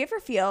 Or do you ever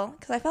feel,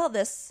 because I felt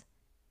this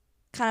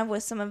kind of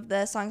with some of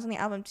the songs on the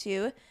album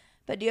too,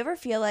 but do you ever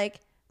feel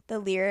like the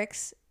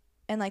lyrics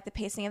and, like, the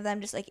pacing of them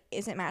just, like,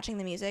 isn't matching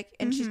the music,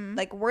 and she's,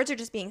 like, words are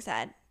just being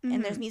said,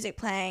 and there's music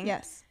playing?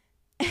 Yes.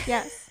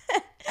 Yes.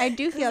 I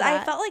do feel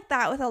that. I felt like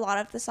that with a lot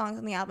of the songs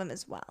on the album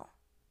as well.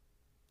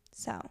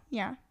 So.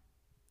 Yeah.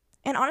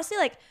 And honestly,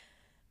 like,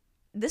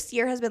 this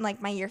year has been,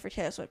 like, my year for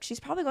Taylor Swift. She's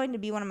probably going to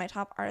be one of my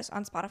top artists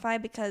on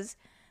Spotify because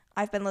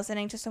I've been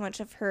listening to so much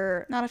of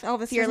her Not if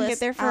Elvis Fearless doesn't get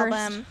there first.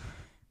 album.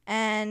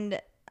 And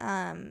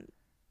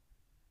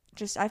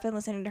just I've been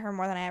listening to her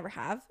more than I ever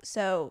have.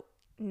 So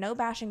no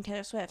bashing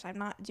Taylor Swift. I'm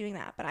not doing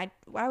that. But I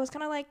was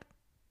kind of like,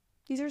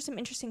 these are some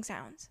interesting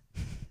sounds.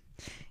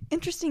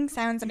 Interesting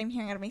sounds that I'm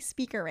hearing out of my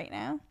speaker right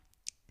now.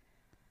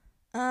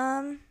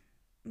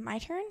 My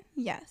turn?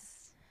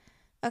 Yes.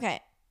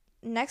 Okay.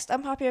 Next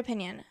unpopular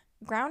opinion.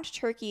 Ground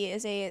turkey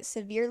is a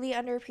severely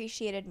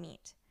underappreciated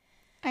meat.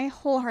 I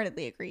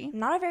wholeheartedly agree.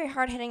 Not a very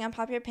hard-hitting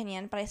unpopular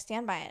opinion, but I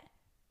stand by it.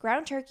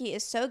 Ground turkey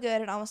is so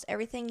good at almost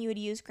everything you would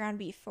use ground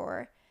beef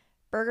for.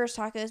 Burgers,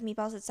 tacos,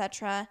 meatballs,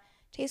 etc.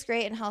 Tastes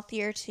great and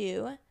healthier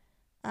too.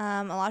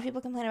 A lot of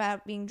people complain about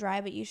it being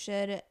dry, but you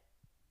should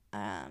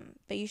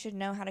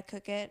know how to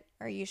cook it,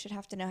 or you should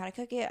have to know how to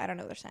cook it. I don't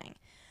know what they're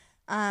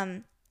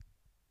saying.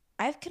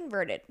 I've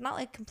converted, not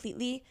like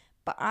completely,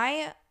 but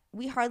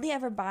we hardly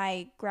ever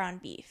buy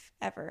ground beef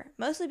ever.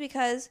 Mostly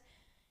because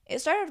it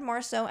started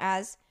more so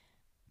as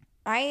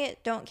I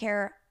don't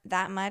care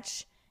that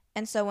much.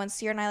 And so when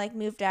Sierra and I like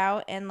moved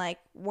out and like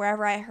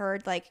wherever I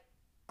heard like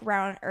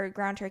ground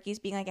turkeys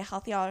being like a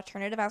healthy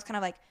alternative, I was kind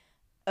of like,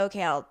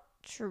 okay, I'll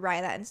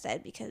try that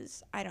instead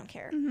because I don't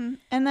care. Mm-hmm.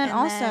 And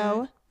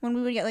then when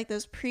we would get like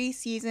those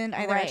pre-seasoned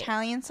either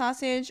Italian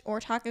sausage or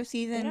taco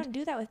seasoned, they don't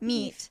do that with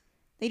meat. Beef.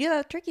 They do that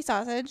with turkey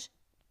sausage.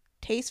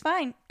 Tastes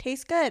fine.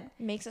 Tastes good.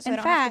 Makes it so I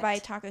don't have to buy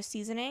taco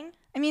seasoning.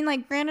 I mean,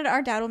 like, granted,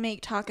 our dad will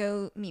make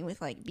taco meat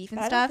with like beef and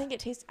stuff. I don't think it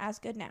tastes as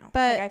good now.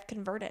 But like, I've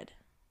converted.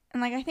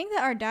 And like I think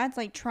that our dad's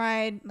like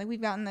tried, like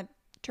we've gotten the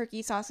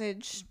turkey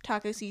sausage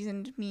taco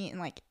seasoned meat and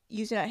like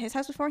used it at his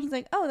house before. He's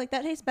like, oh, like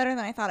that tastes better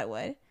than I thought it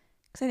would.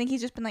 Because I think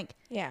he's just been like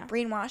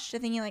brainwashed to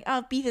thinking like,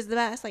 oh, beef is the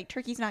best. Like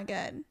turkey's not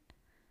good.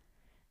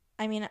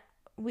 I mean,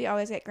 we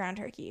always get ground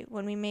turkey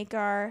when we make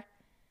our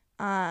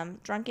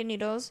drunken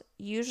noodles.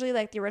 Usually,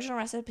 like the original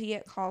recipe,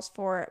 it calls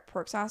for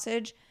pork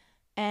sausage,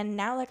 and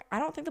now like I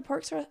don't think the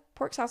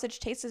pork sausage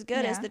tastes as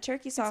good as the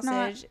turkey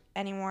sausage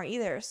anymore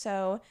either.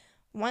 So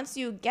once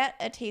you get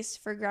a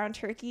taste for ground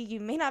turkey, you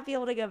may not be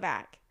able to go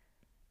back.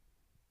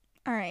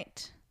 All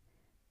right.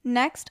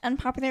 Next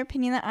unpopular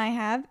opinion that I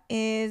have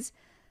is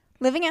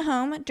living at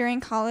home during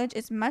college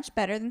is much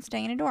better than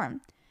staying in a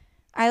dorm.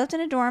 I lived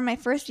in a dorm my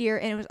first year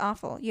and it was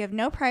awful. You have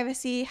no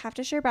privacy, have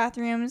to share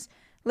bathrooms,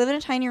 live in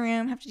a tiny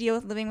room, have to deal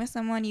with living with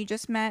someone you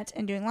just met,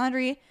 and doing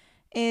laundry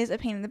is a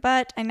pain in the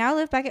butt. I now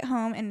live back at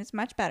home and it's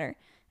much better.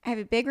 I have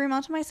a big room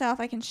all to myself.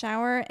 I can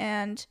shower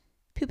and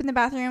poop in the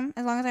bathroom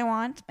as long as I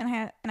want,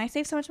 and I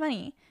save so much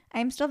money. I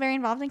am still very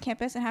involved in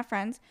campus and have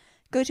friends,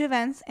 go to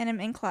events, and am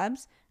in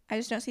clubs. I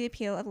just don't see the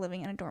appeal of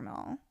living in a dorm at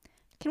all.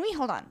 Can we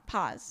hold on?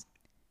 Pause.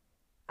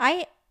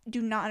 I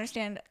do not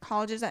understand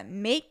colleges that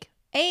make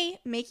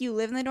you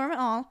live in the dorm at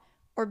all,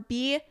 or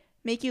B,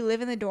 make you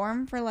live in the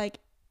dorm for like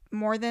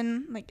more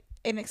than like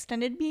an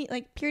extended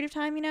period of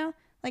time, you know?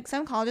 Like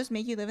some colleges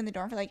make you live in the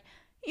dorm for like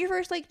your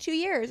first like 2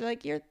 years or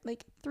like your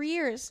like 3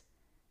 years.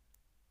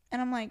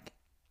 And I'm like,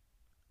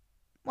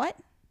 what?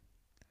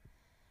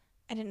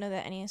 I didn't know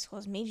that any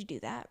schools made you do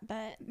that,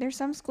 but there's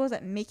some schools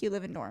that make you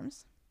live in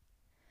dorms.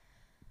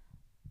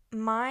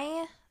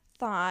 My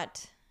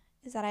thought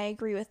is that I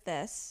agree with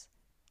this.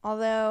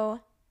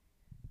 Although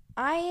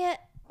I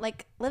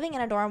like living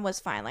in a dorm was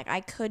fine. Like I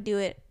could do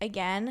it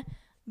again,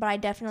 but I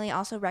definitely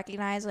also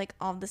recognize like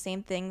all of the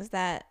same things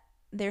that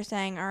they're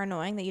saying are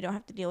annoying that you don't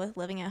have to deal with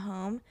living at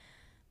home.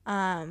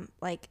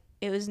 Like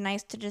it was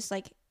nice to just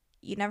like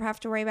you never have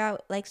to worry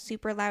about like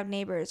super loud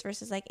neighbors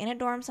versus like in a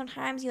dorm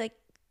sometimes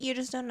you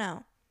just don't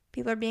know.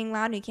 People are being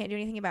loud and you can't do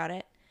anything about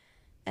it.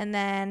 And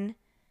then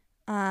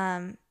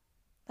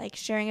like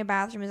sharing a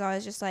bathroom is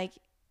always just like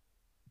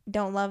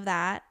don't love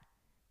that.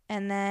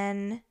 And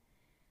then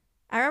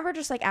I remember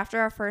just like after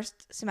our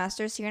first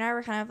semester, Sierra and I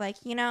were kind of like,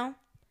 you know,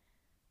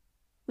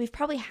 we've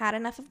probably had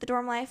enough of the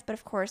dorm life, but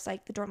of course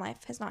like the dorm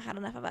life has not had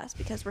enough of us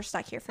because we're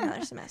stuck here for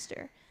another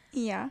semester.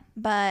 Yeah.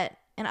 But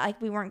and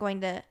like we weren't going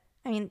to,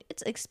 I mean,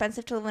 it's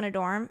expensive to live in a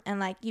dorm, and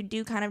like you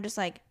do kind of just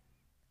like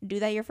do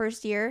that your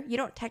first year. You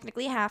don't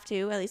technically have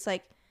to, at least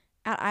like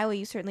at Iowa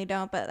you certainly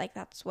don't, but like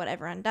that's what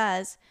everyone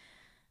does.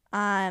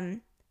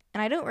 And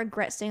I don't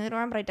regret staying in the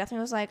dorm, but I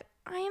definitely was like,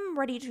 I am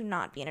ready to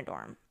not be in a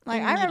dorm.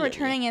 Like I remember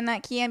turning in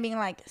that key and being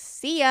like,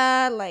 see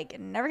ya, like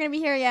never gonna be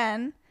here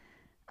again.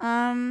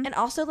 And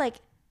also like,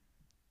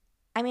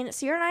 I mean,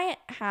 Sierra and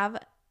I have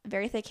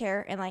very thick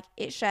hair and like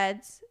it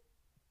sheds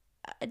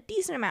a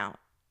decent amount.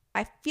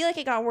 I feel like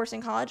it got worse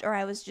in college, or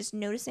I was just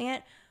noticing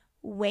it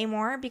way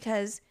more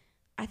because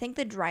I think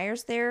the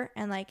dryers there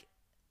and like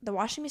the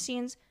washing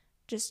machines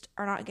just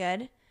are not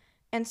good.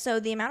 And so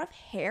the amount of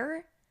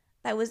hair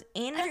that was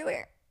in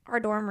everywhere our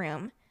dorm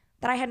room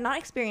that I had not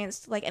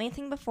experienced like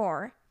anything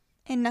before.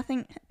 And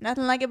nothing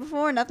like it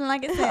before, nothing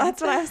like it since.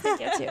 That's what I was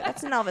thinking too.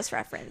 That's an Elvis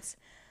reference.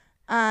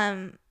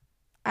 It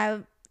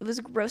was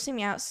grossing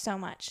me out so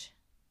much.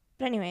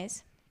 But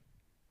anyways.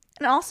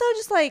 And also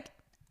just like,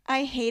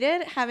 I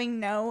hated having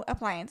no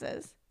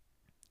appliances.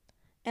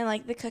 And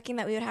like the cooking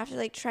that we would have to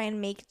like try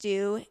and make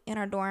do in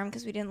our dorm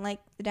because we didn't like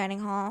the dining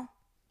hall.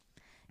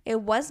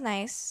 It was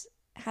nice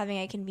having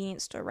a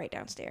convenience store right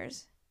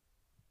downstairs.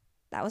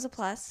 That was a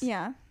plus.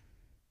 Yeah.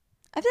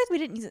 I feel like we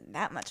didn't use it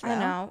that much, though. I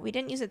know. We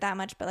didn't use it that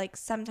much, but like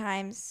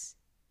sometimes,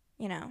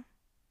 you know,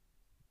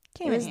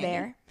 it was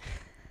there.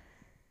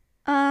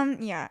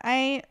 Yeah.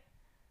 I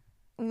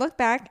look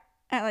back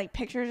at like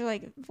pictures or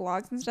like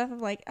vlogs and stuff of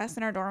like us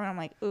in our dorm and I'm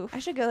like, oof. I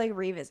should go like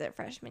revisit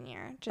freshman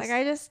year.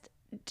 I just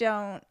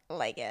don't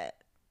like it.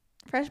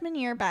 Freshman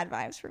year, bad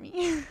vibes for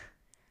me.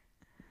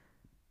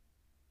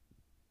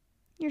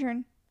 Your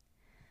turn.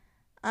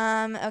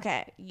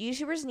 Okay.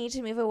 YouTubers need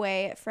to move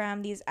away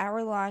from these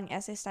hour-long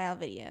essay-style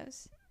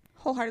videos.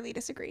 Wholeheartedly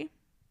disagree.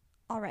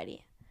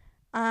 Already.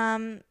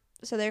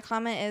 So their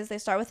comment is they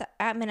start with,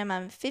 at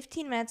minimum,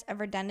 15 minutes of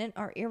redundant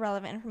or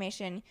irrelevant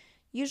information,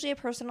 usually a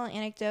personal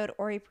anecdote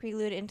or a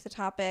prelude into the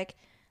topic.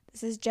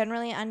 This is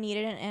generally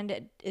unneeded and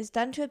it is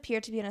done to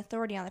appear to be an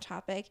authority on the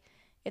topic.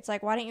 It's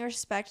like, why don't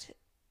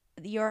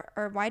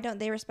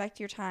they respect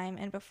your time?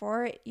 And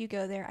before you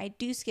go there, I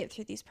do skip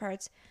through these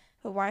parts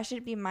but why should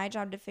it be my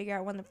job to figure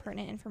out when the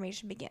pertinent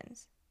information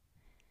begins?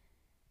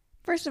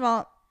 First of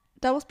all,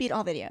 double speed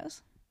all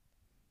videos.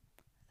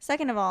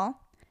 Second of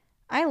all,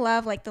 I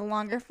love like the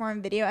longer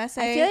form video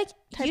essay. I feel like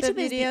type YouTube of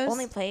is the videos.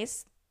 only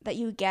place that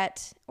you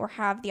get or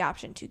have the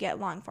option to get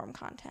long form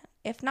content.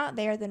 If not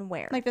there, then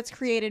where? Like that's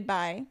created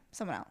by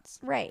someone else.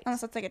 Right.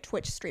 Unless it's like a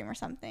Twitch stream or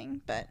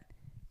something. But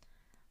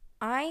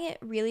I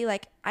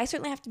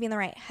certainly have to be in the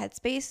right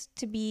headspace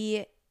to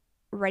be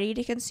ready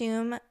to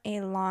consume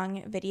a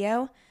long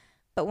video.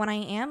 But when I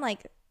am,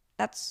 like,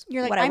 that's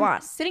you're like, what I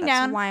want. Sitting that's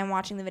down, why I'm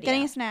watching the video.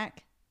 getting a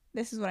snack.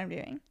 This is what I'm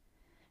doing.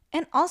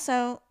 And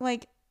also,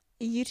 like,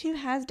 YouTube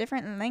has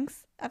different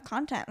lengths of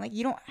content. Like,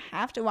 you don't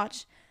have to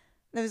watch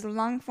those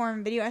long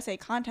form video essay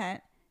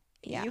content.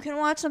 Yeah. You can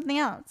watch something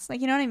else.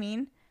 Like, you know what I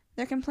mean?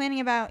 They're complaining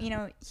about,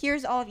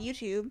 here's all of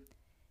YouTube.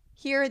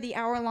 Here are the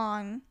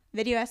hour-long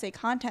video essay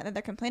content that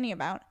they're complaining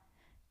about.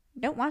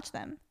 Don't watch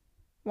them.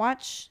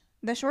 Watch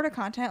the shorter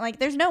content. Like,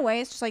 there's no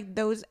way it's just, like,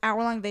 those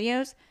hour-long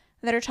videos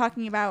that are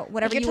talking about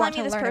whatever you want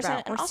to learn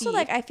about or and also, see.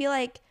 like, I feel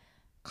like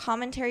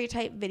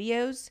commentary-type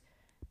videos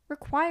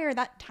require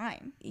that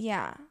time.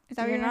 Yeah. Is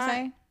that what you're going to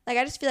say? Like,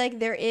 I just feel like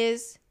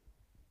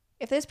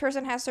if this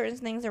person has certain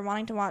things they're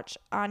wanting to watch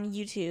on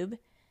YouTube,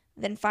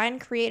 then find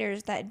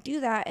creators that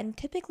do that, and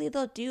typically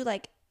they'll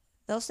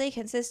stay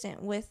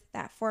consistent with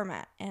that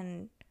format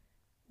and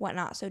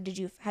whatnot. So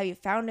have you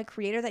found a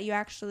creator that you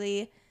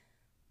actually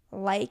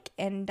like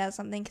and does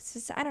something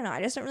consistent? I don't know.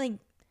 I just don't really,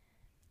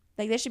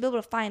 like, they should be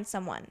able to find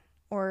someone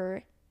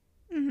or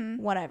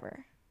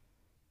whatever.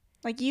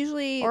 Like,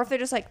 usually, or if they're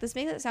just like, this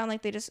makes it sound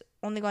like they just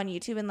only go on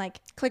YouTube and like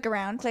click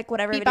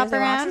whatever beep videos they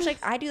around. watch, which, like,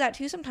 I do that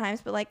too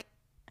sometimes, but like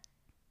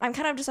I'm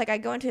kind of just like, I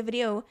go into a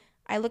video,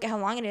 I look at how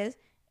long it is,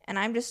 and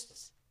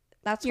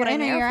that's what I'm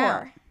there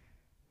for.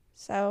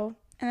 So,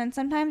 and then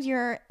sometimes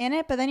you're in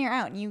it, but then you're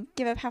out and you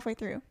give up halfway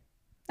through.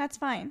 That's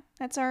fine.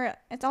 It's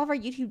all of our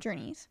YouTube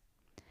journeys.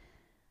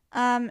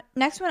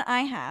 Next one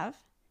I have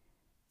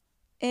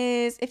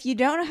is, if you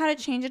don't know how to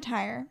change a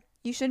tire,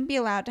 you shouldn't be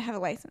allowed to have a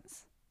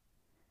license.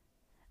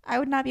 I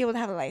would not be able to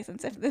have a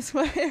license if this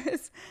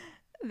was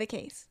the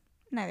case.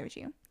 Neither would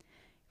you.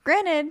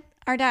 Granted,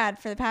 our dad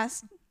for the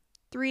past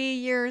 3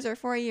 years or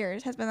 4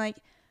 years has been like,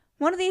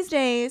 one of these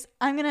days,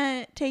 I'm going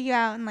to take you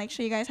out and like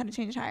show you guys how to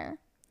change a tire.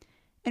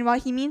 And while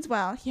he means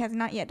well, he has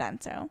not yet done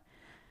so.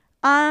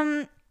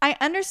 I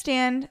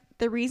understand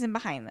the reason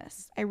behind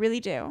this. I really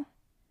do.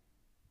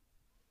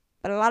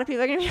 But a lot of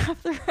people are going to be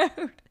off the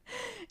road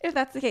if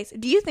that's the case.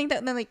 Do you think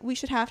that then, like, we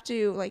should have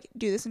to like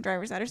do this in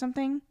driver's ed or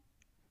something?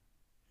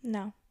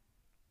 No.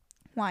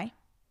 Why?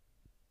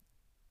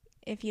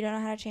 If you don't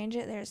know how to change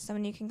it, there's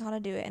someone you can call to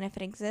do it. And if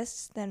it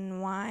exists, then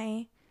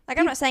why? Like,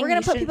 I'm not saying we're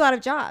going to put people out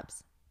of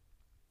jobs.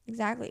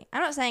 Exactly.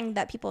 I'm not saying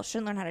that people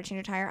shouldn't learn how to change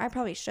a tire. I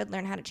probably should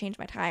learn how to change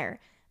my tire.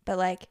 But,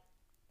 like,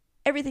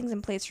 everything's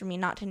in place for me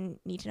not to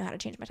need to know how to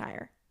change my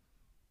tire.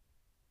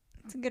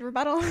 It's a good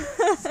rebuttal.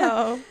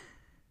 So,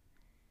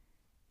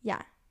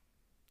 yeah.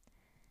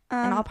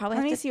 And I'll probably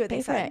have to see what pay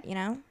they for said.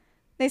 it,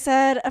 They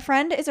said a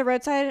friend is a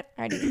roadside.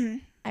 I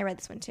read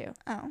this one too.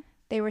 Oh.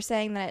 They were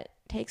saying that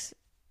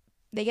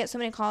they get so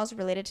many calls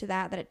related to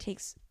that it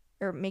takes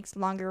or makes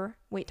longer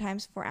wait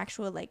times for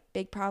actual, like,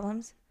 big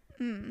problems.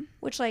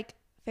 Which, like,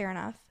 fair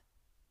enough.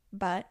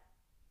 But,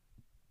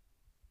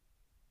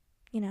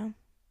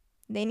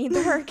 they need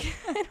the work.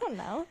 I don't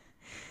know.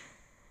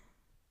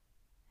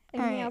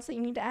 Anything else that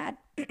you need to add?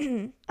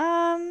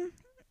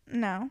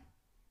 No.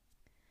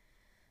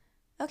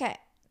 Okay.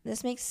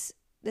 This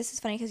is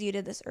funny because you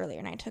did this earlier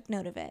and I took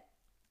note of it.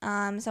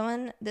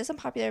 This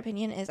unpopular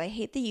opinion is, I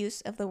hate the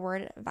use of the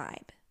word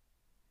vibe.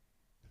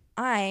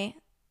 I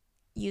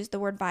use the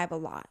word vibe a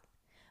lot.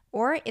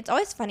 Or it's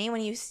always funny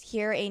when you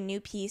hear a new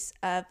piece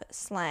of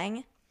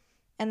slang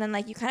and then,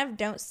 like, you kind of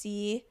don't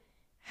see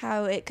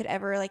how it could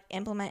ever, like,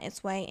 implement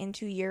its way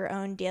into your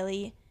own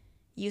daily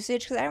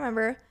usage. Because I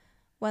remember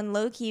when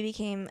low-key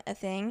became a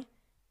thing,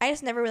 I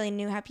just never really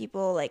knew how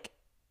people, like,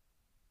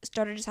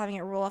 started just having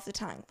it roll off the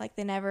tongue. Like,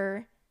 they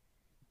never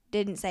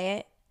didn't say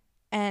it.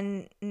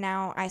 And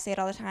now I say it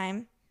all the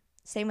time.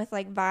 Same with,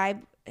 like,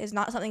 vibe is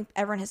not something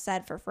everyone has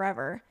said for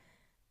forever.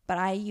 But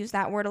I use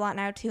that word a lot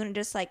now, too. And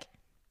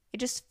it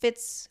just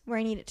fits where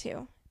I need it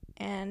to.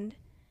 And,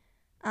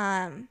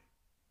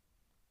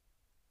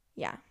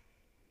 yeah.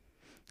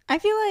 I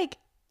feel like,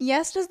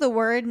 yes, does the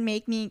word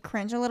make me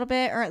cringe a little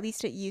bit, or at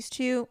least it used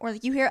to, or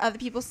like you hear other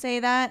people say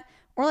that,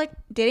 or like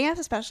dating apps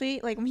especially,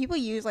 like when people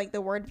use like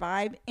the word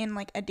vibe in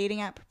like a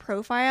dating app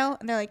profile,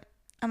 and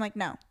I'm like,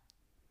 no.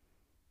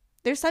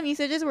 There's some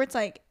usages where it's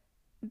like,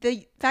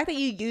 the fact that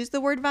you use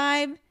the word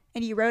vibe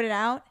and you wrote it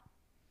out,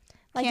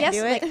 like, can't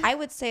yes, do it. like, I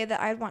would say that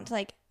I want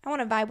to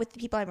vibe with the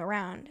people I'm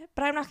around,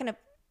 but I'm not going to,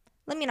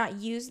 let me not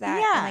use that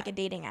in, like, a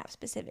dating app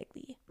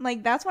specifically.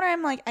 Like, that's when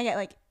I'm like, I get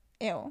like,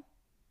 ew.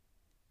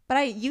 But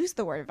I use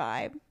the word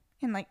vibe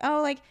and like,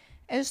 oh, like,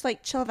 it's just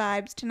like chill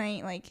vibes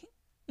tonight. Like,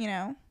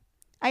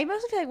 I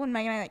mostly feel like when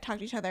Meg and I like talk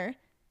to each other,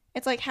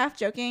 it's like half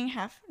joking,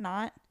 half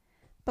not.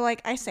 But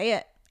like, I say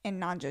it in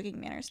non-joking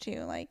manners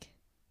too. Like,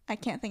 I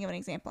can't think of an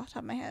example off the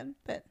top of my head,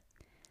 but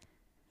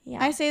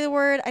Yeah. I say the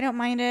word, I don't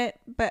mind it,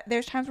 but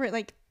there's times where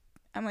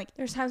I'm like,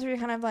 There's times where you're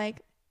kind of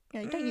like,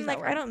 yeah, don't use that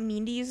word. I don't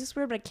mean to use this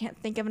word, but I can't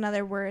think of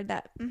another word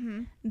that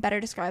better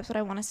describes what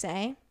I want to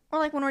say. Or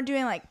like when we're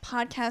doing like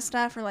podcast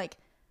stuff or like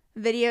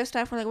video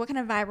stuff, we're like, what kind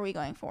of vibe are we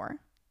going for?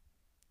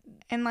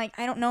 And like,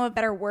 I don't know a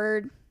better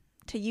word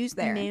to use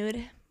there.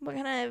 Mood. What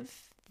kind of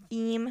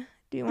theme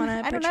do you want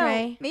to portray? I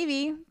don't know.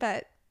 Maybe,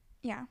 but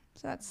yeah.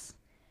 So that's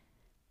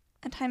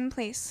a time and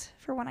place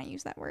for when I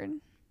use that word.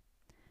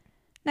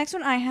 Next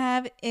one I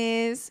have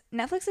is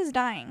Netflix is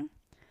dying.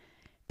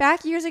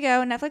 Back years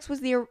ago, Netflix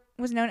was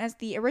known as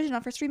the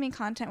original for streaming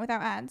content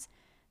without ads.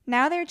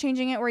 Now they're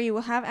changing it where you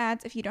will have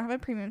ads if you don't have a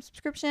premium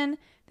subscription.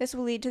 This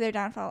will lead to their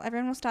downfall.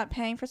 Everyone will stop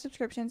paying for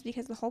subscriptions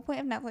because the whole point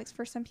of Netflix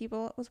for some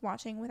people was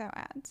watching without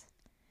ads.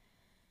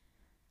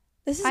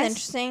 This is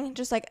interesting.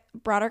 Just like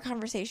broader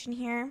conversation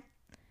here.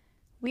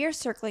 We are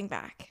circling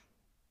back.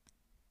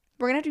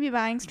 We're going to have to be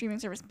buying streaming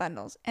service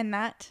bundles, and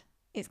that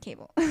is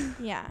cable.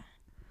 Yeah.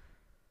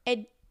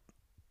 It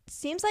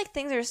seems like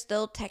things are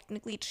still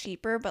technically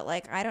cheaper, but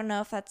like, I don't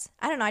know if that's,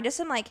 I don't know. I just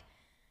am like,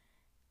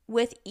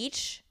 with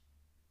each,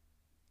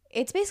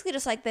 it's basically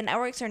just like the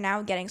networks are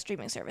now getting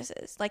streaming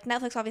services. Like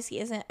Netflix obviously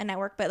isn't a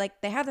network, but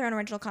like they have their own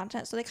original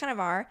content, so they kind of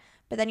are.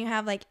 But then you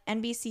have like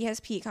NBC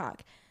has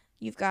Peacock.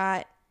 You've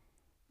got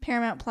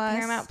Paramount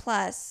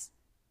Plus.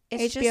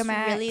 It's HBO just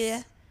Max.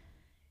 really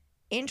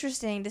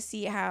interesting to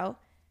see how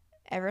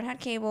everyone had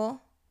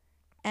cable.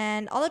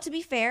 And although to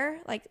be fair,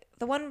 like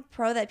the one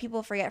pro that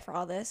people forget for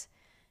all this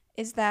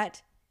is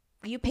that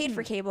you paid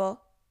for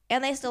cable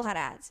and they still had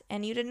ads,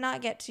 and you did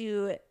not get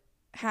to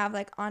have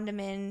like on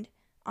demand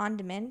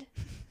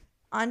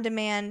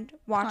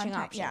watching Content,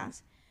 options. yeah.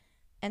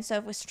 And so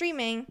with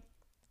streaming,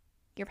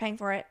 you're paying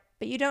for it,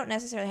 but you don't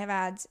necessarily have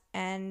ads,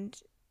 and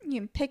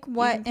You can pick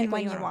what can pick and what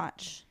when you you wanna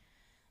watch.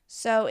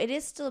 so it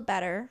is still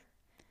better.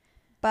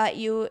 But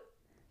you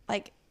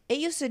like, it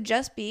used to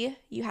just be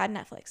you had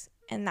Netflix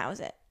and that was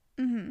it.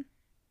 Mm-hmm.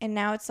 And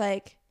now it's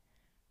like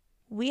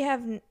we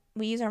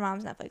use our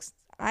mom's Netflix.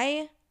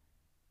 I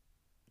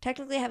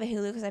technically have a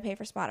Hulu because I pay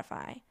for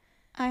Spotify.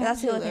 But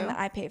that's the only thing that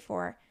I pay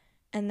for.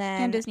 And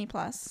then And Disney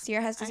Plus.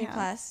 Sierra has Disney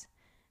Plus.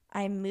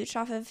 I mooch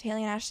off of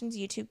Haley and Ashton's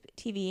YouTube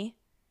TV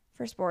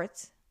for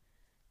sports.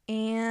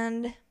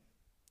 And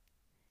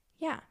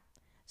yeah.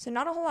 So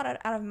not a whole lot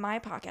out of my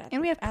pocket.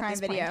 And we have at Prime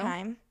this point in Video.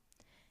 time.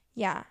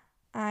 Yeah.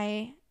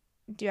 I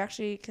do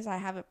actually, because I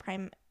have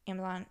an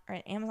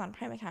Amazon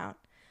Prime account.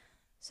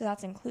 So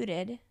that's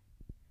included.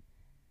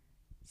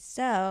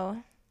 So,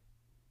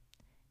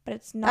 but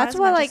it's not That's as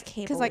what much like as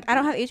cable because like would I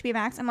don't be. have HBO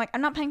Max. I'm like,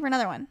 I'm not paying for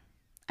another one.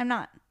 I'm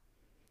not.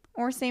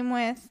 Or same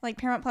with like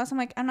Paramount Plus. I'm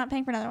like, I'm not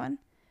paying for another one.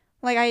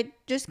 Like I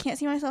just can't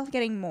see myself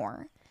getting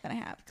more than I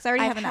have because I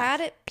already have enough. I've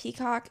had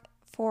Peacock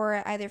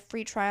for either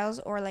free trials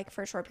or like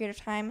for a short period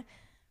of time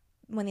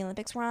when the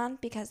Olympics were on,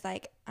 because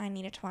like I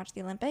needed to watch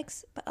the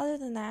Olympics. But other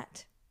than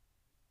that,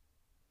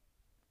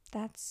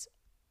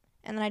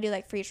 and then I do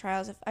like free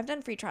trials. I've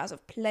done free trials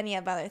of plenty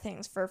of other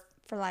things for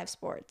live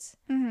sports.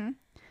 Mm-hmm.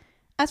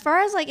 As far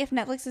as like if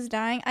Netflix is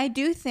dying, I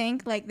do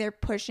think like they're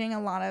pushing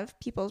a lot of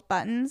people's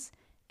buttons,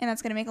 and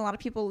that's gonna make a lot of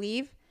people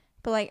leave.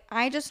 But like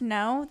I just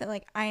know that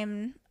like I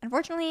am,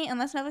 unfortunately,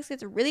 unless Netflix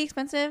gets really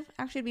expensive,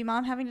 actually it'd be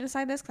mom having to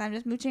decide this because I'm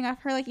just mooching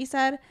off her like you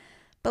said.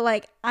 But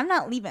like I'm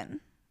not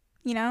leaving,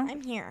 you know.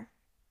 I'm here.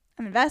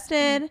 I'm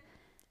invested.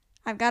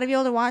 Mm-hmm. I've got to be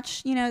able to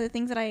watch, you know, the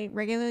things that I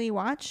regularly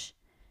watch.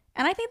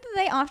 And I think that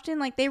they often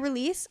like they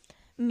release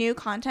new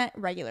content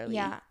regularly.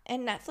 Yeah,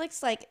 and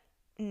Netflix, like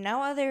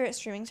no other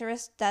streaming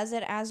service does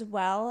it as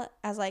well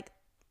as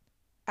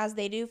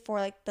they do for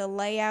like the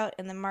layout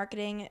and the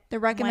marketing, the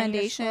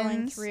recommendations, when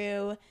you're scrolling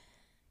through.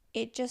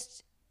 It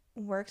just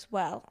works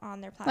well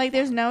on their platform. Like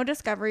there's no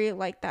discovery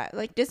like that.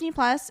 Like Disney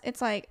Plus,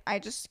 it's like I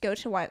just go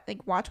to watch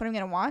what I'm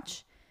gonna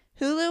watch.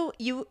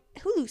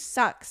 Hulu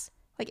sucks.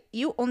 Like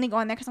you only go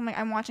on there because I'm like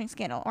I'm watching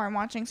Scandal or I'm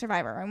watching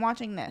Survivor or I'm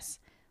watching this.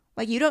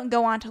 Like you don't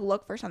go on to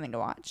look for something to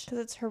watch because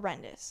it's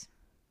horrendous.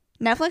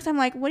 Netflix, I'm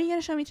like, what are you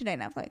gonna show me today,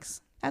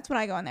 Netflix? That's what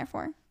I go on there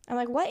for. I'm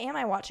like, what am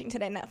I watching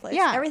today, Netflix?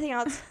 Yeah. Everything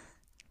else,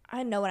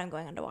 I know what I'm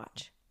going on to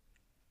watch.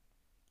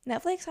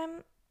 Netflix,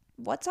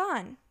 what's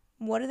on?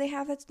 What do they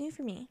have that's new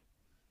for me?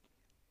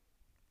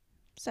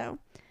 So,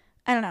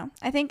 I don't know.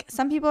 I think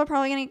some people are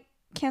probably going to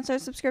cancel their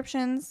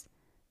subscriptions.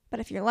 But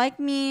if you're like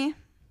me,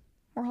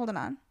 we're holding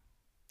on.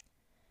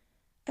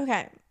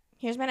 Okay,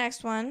 here's my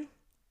next one.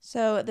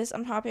 So this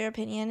unpopular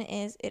opinion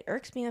is, it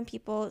irks me when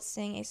people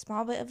sing a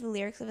small bit of the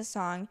lyrics of a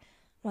song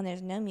when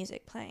there's no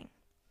music playing.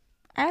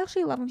 I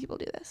actually love when people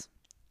do this.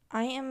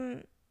 I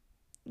am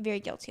very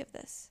guilty of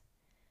this.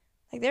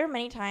 Like there are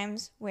many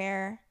times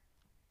where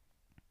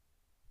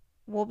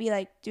we'll be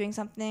like doing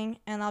something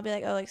and I'll be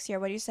like, oh, like Sierra,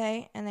 what do you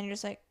say? And then you're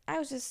just like, I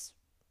was just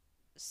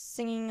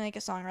singing like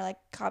a song, or like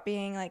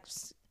copying, like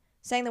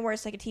saying the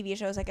words like a TV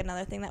show is like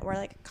another thing that we're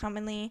like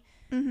commonly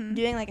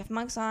doing. Like if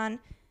Monk's on,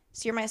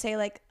 Sierra might say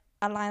like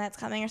a line that's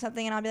coming or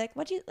something, and I'll be like,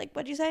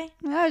 what'd you say?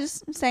 I was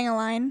just saying a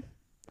line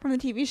from the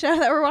TV show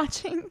that we're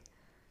watching.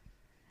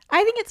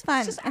 I think it's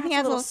fun. I think it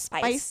adds a little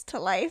spice to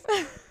life.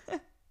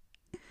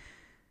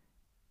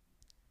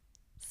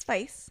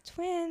 spice.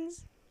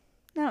 Twins.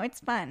 No, it's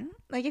fun.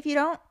 Like, if you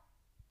don't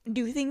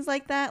do things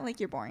like that, like,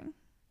 you're boring.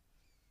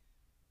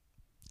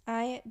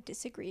 I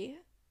disagree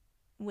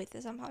with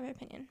this unpopular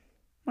opinion.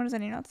 What does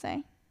anyone else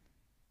say?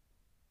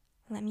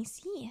 Let me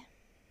see.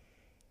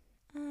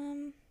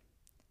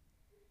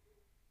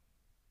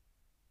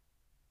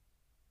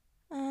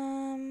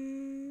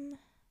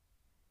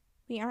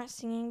 We aren't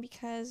singing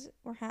because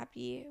we're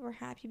happy. We're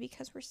happy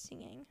because we're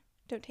singing.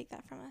 Don't take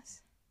that from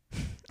us.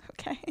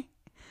 Okay.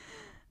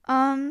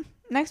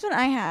 Next one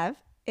I have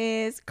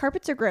is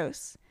carpets are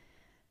gross.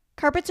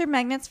 Carpets are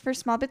magnets for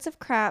small bits of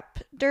crap,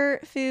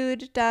 dirt,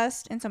 food,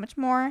 dust, and so much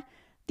more.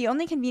 The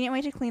only convenient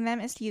way to clean them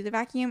is to use a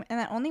vacuum, and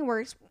that only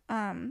works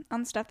on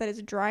stuff that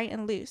is dry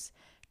and loose.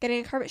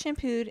 Getting a carpet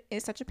shampooed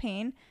is such a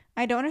pain.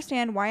 I don't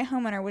understand why a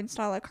homeowner would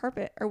install a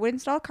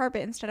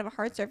carpet instead of a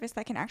hard surface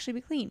that can actually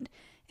be cleaned.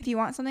 If you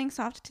want something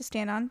soft to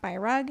stand on, buy a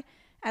rug.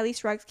 At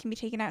least rugs can be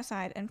taken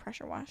outside and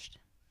pressure washed.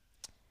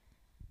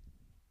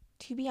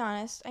 To be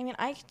honest, I mean,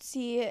 I could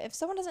see if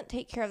someone doesn't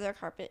take care of their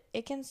carpet,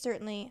 it can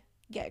certainly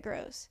get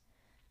gross.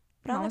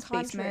 But on the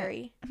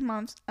contrary,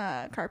 Mom's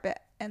carpet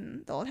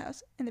in the old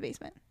house in the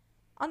basement.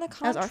 On the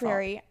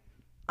contrary,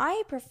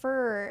 I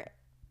prefer.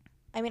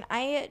 I mean,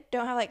 I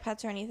don't have like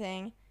pets or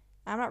anything.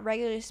 I'm not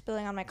regularly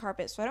spilling on my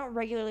carpet, so I don't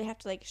regularly have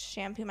to like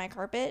shampoo my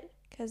carpet.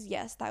 Because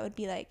yes, that would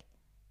be like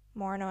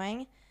more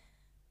annoying.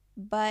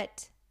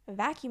 But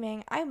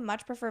vacuuming, I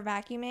much prefer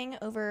vacuuming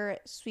over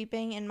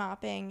sweeping and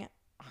mopping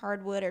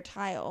hardwood or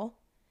tile,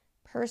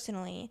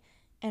 personally.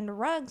 And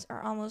rugs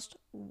are almost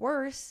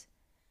worse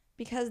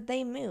because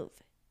they move.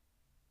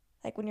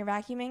 Like when you're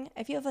vacuuming,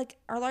 if you have like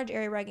our large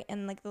area rug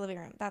in like the living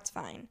room, that's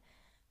fine.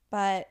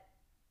 But,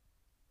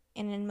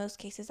 and in most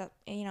cases, that,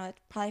 you know,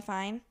 it's probably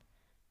fine.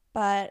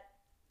 But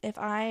if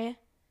I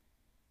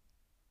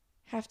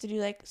have to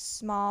do like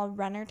small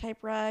runner type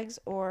rugs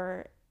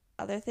or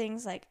other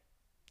things, like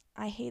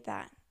I hate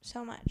that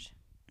so much.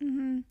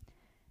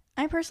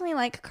 I personally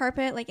like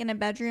carpet like in a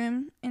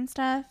bedroom and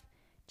stuff.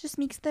 Just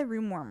makes the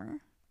room warmer,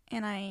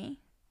 and I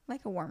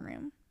like a warm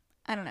room.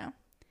 I don't know,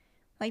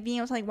 like being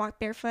able to like walk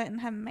barefoot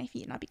and have my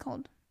feet not be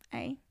cold.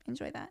 I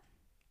enjoy that.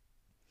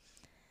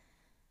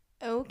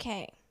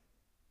 Okay,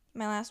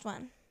 my last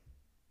one.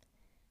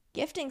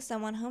 Gifting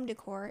someone home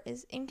decor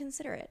is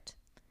inconsiderate.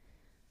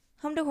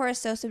 Home decor is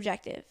so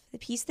subjective. The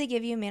piece they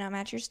give you may not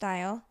match your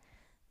style.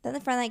 Then the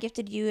friend that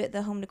gifted you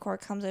the home decor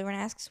comes over and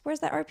asks,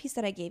 "Where's that art piece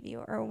that I gave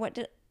you?" Or what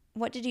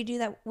did you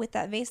do with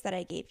that vase that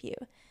I gave you?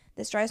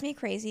 This drives me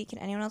crazy. Can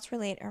anyone else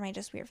relate, or am I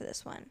just weird for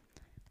this one?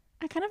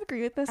 I kind of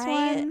agree with this one.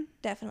 I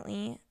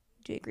definitely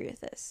do agree with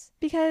this.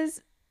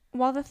 Because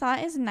while the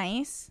thought is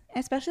nice,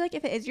 especially like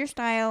if it is your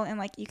style and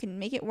like you can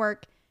make it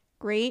work,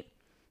 great.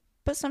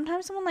 But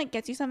sometimes someone like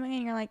gets you something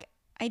and you're like,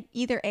 I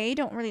either A,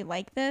 don't really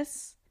like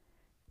this,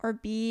 or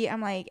B,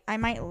 I'm like, I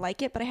might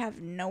like it, but I have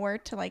nowhere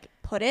to like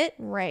put it.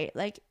 Right.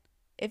 Like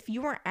if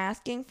you weren't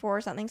asking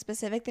for something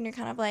specific, then you're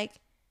kind of like,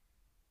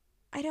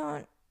 I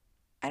don't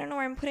know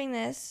where I'm putting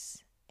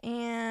this,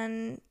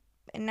 and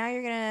now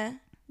you're gonna,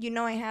 you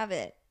know, I have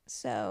it,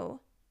 so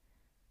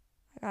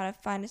I gotta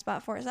find a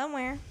spot for it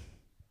somewhere.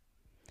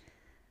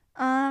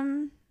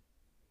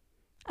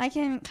 I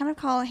can kind of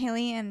call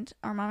Haley and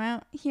our mom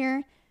out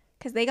here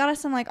because they got us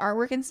some like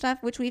artwork and stuff,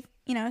 which we've,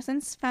 you know,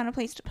 since found a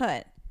place to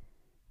put.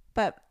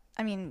 But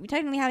I mean, we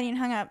technically haven't even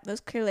hung up those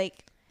clear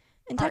lake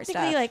and art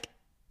technically stuff. Like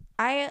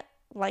I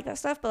like that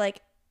stuff, but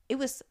like it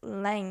was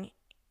laying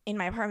in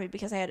my apartment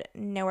because I had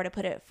nowhere to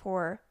put it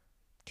for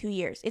 2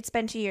 years. It's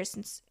been 2 years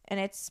since, and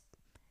it's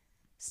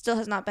still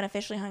has not been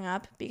officially hung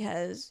up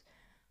because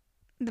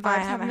The I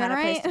vibes haven't had a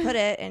been place right. to put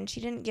it, and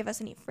she didn't give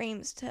us any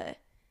frames to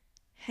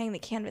hang the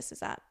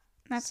canvases up.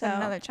 That's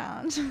another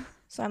challenge.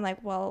 So I'm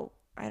like, well,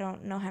 I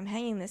don't know how I'm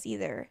hanging this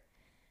either.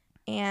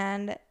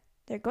 And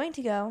they're going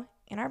to go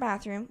in our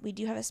bathroom. We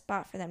do have a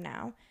spot for them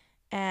now.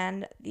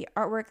 And the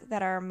artwork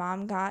that our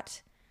mom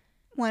got,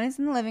 one is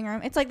in the living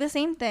room. It's like the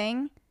same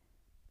thing,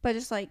 but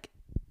just like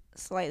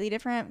slightly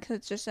different because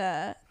it's just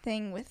a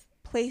thing with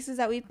places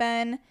that we've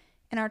been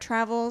in our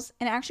travels.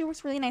 And it actually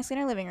works really nicely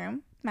in our living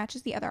room.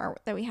 Matches the other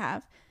art that we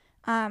have.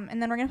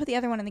 And then we're going to put the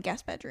other one in the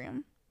guest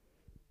bedroom.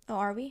 Oh,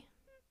 are we?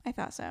 I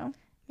thought so.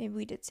 Maybe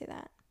we did say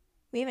that.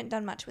 We haven't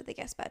done much with the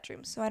guest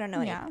bedroom, so I don't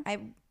know.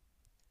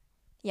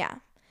 Yeah.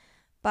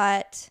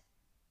 But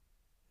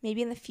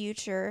maybe in the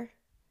future,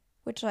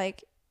 which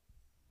like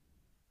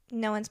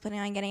no one's planning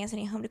on getting us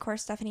any home decor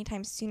stuff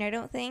anytime soon, I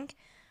don't think.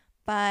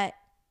 But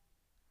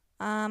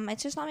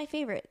it's just not my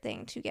favorite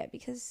thing to get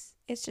because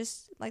it's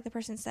just, like the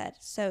person said,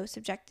 so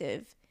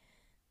subjective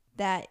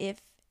that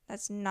if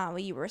that's not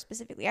what you were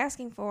specifically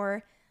asking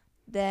for,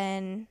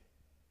 then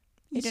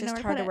it's just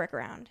hard to work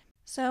around.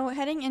 So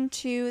heading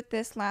into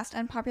this last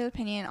unpopular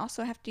opinion,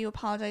 also have to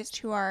apologize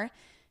to our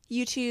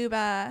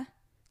YouTube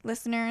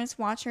listeners,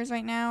 watchers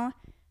right now.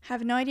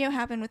 Have no idea what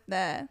happened with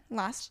the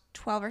last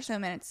 12 or so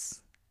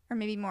minutes, or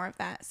maybe more of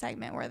that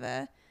segment where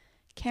the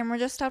camera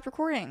just stopped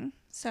recording.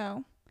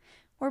 So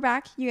we're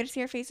back. You get to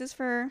see our faces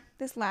for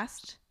this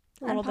last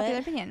unpopular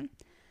opinion.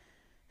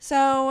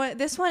 So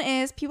this one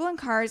is people in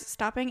cars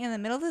stopping in the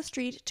middle of the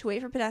street to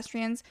wait for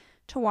pedestrians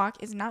to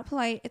walk is not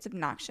polite. It's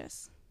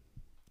obnoxious.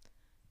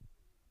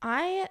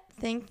 I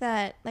think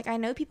that, like, I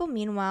know people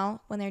mean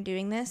well when they're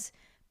doing this,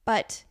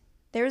 but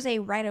there's a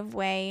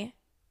right-of-way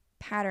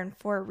pattern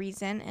for a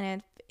reason,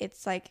 and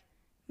it's like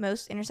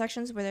most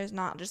intersections where there's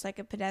not just like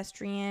a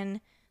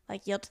pedestrian,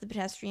 like yield to the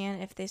pedestrian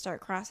if they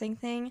start crossing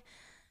thing,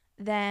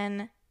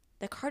 then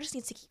the car just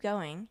needs to keep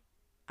going.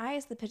 I,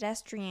 as the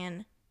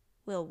pedestrian,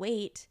 will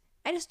wait.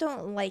 I just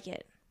don't like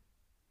it.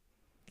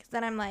 Because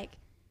then I'm like,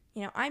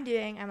 I'm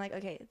like,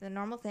 okay, the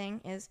normal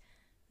thing is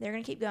they're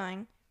going to keep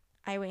going.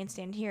 I wait and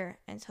stand here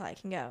until I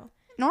can go.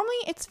 Normally,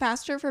 it's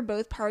faster for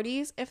both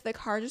parties if the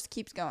car just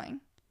keeps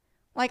going.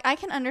 Like, I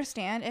can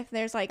understand if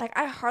there's like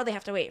I hardly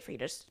have to wait for you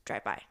to just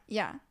drive by.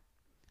 Yeah.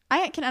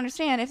 I can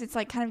understand if it's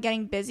like kind of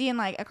getting busy and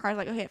like a car's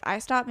like, okay, if I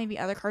stop, maybe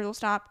other cars will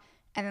stop.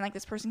 And then like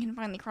this person can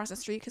finally cross the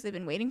street because they've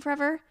been waiting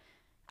forever.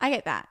 I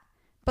get that.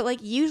 But like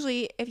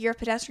usually if you're a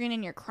pedestrian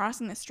and you're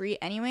crossing the street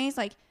anyways,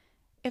 like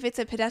if it's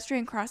a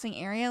pedestrian crossing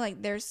area,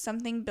 like there's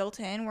something built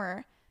in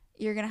where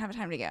you're going to have a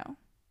time to go,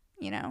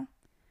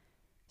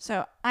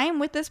 So I am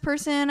with this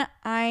person.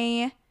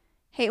 I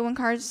hate when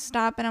cars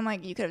stop and I'm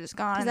like, you could have just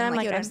gone. Because then I'm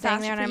like, I'm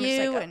staying there and I'm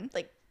just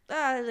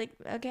like,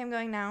 okay, I'm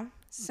going now.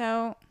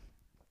 So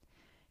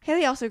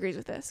Haley also agrees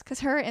with this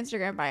because her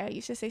Instagram bio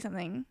used to say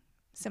something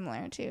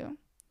similar to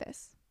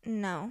this.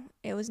 No,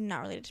 it was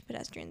not related to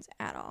pedestrians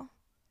at all.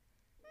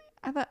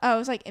 I thought, it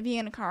was like being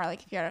in a car,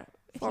 like if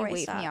you wave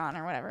stop. me on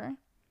or whatever.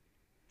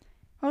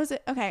 What was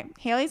it? Okay,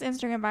 Haley's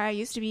Instagram bio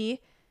used to be,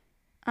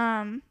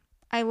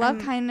 I love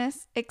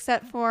kindness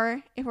except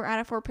for if we're at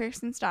a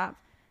 4-person stop,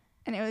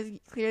 and it was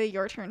clearly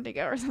your turn to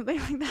go or something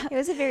like that. It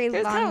was a very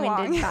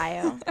long-winded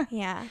bio.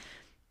 Yeah.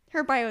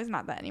 Her bio is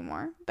not that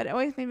anymore, but it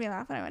always made me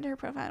laugh when I went to her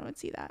profile and would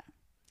see that.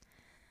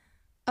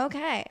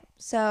 Okay,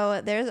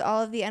 so there's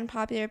all of the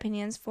unpopular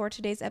opinions for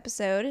today's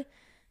episode.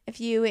 If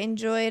you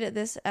enjoyed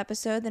this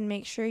episode, then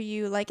make sure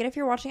you like it if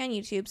you're watching on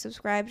YouTube.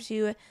 Subscribe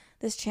to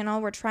this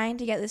channel. We're trying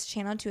to get this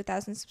channel to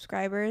 1,000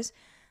 subscribers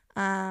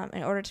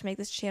in order to make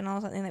this channel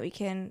something that we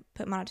can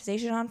put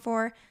monetization on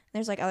for.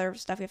 There's like other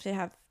stuff we have to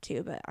have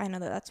too, but I know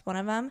that that's one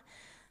of them.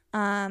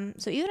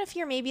 So even if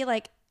you're maybe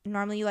like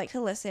normally you like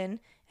to listen,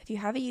 if you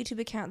have a YouTube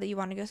account that you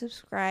want to go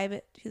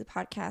subscribe to the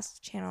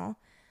podcast channel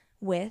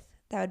with,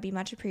 that would be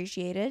much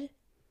appreciated.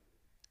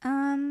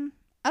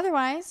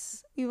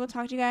 Otherwise, we will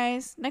talk to you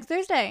guys next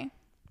Thursday.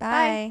 Bye.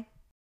 Bye.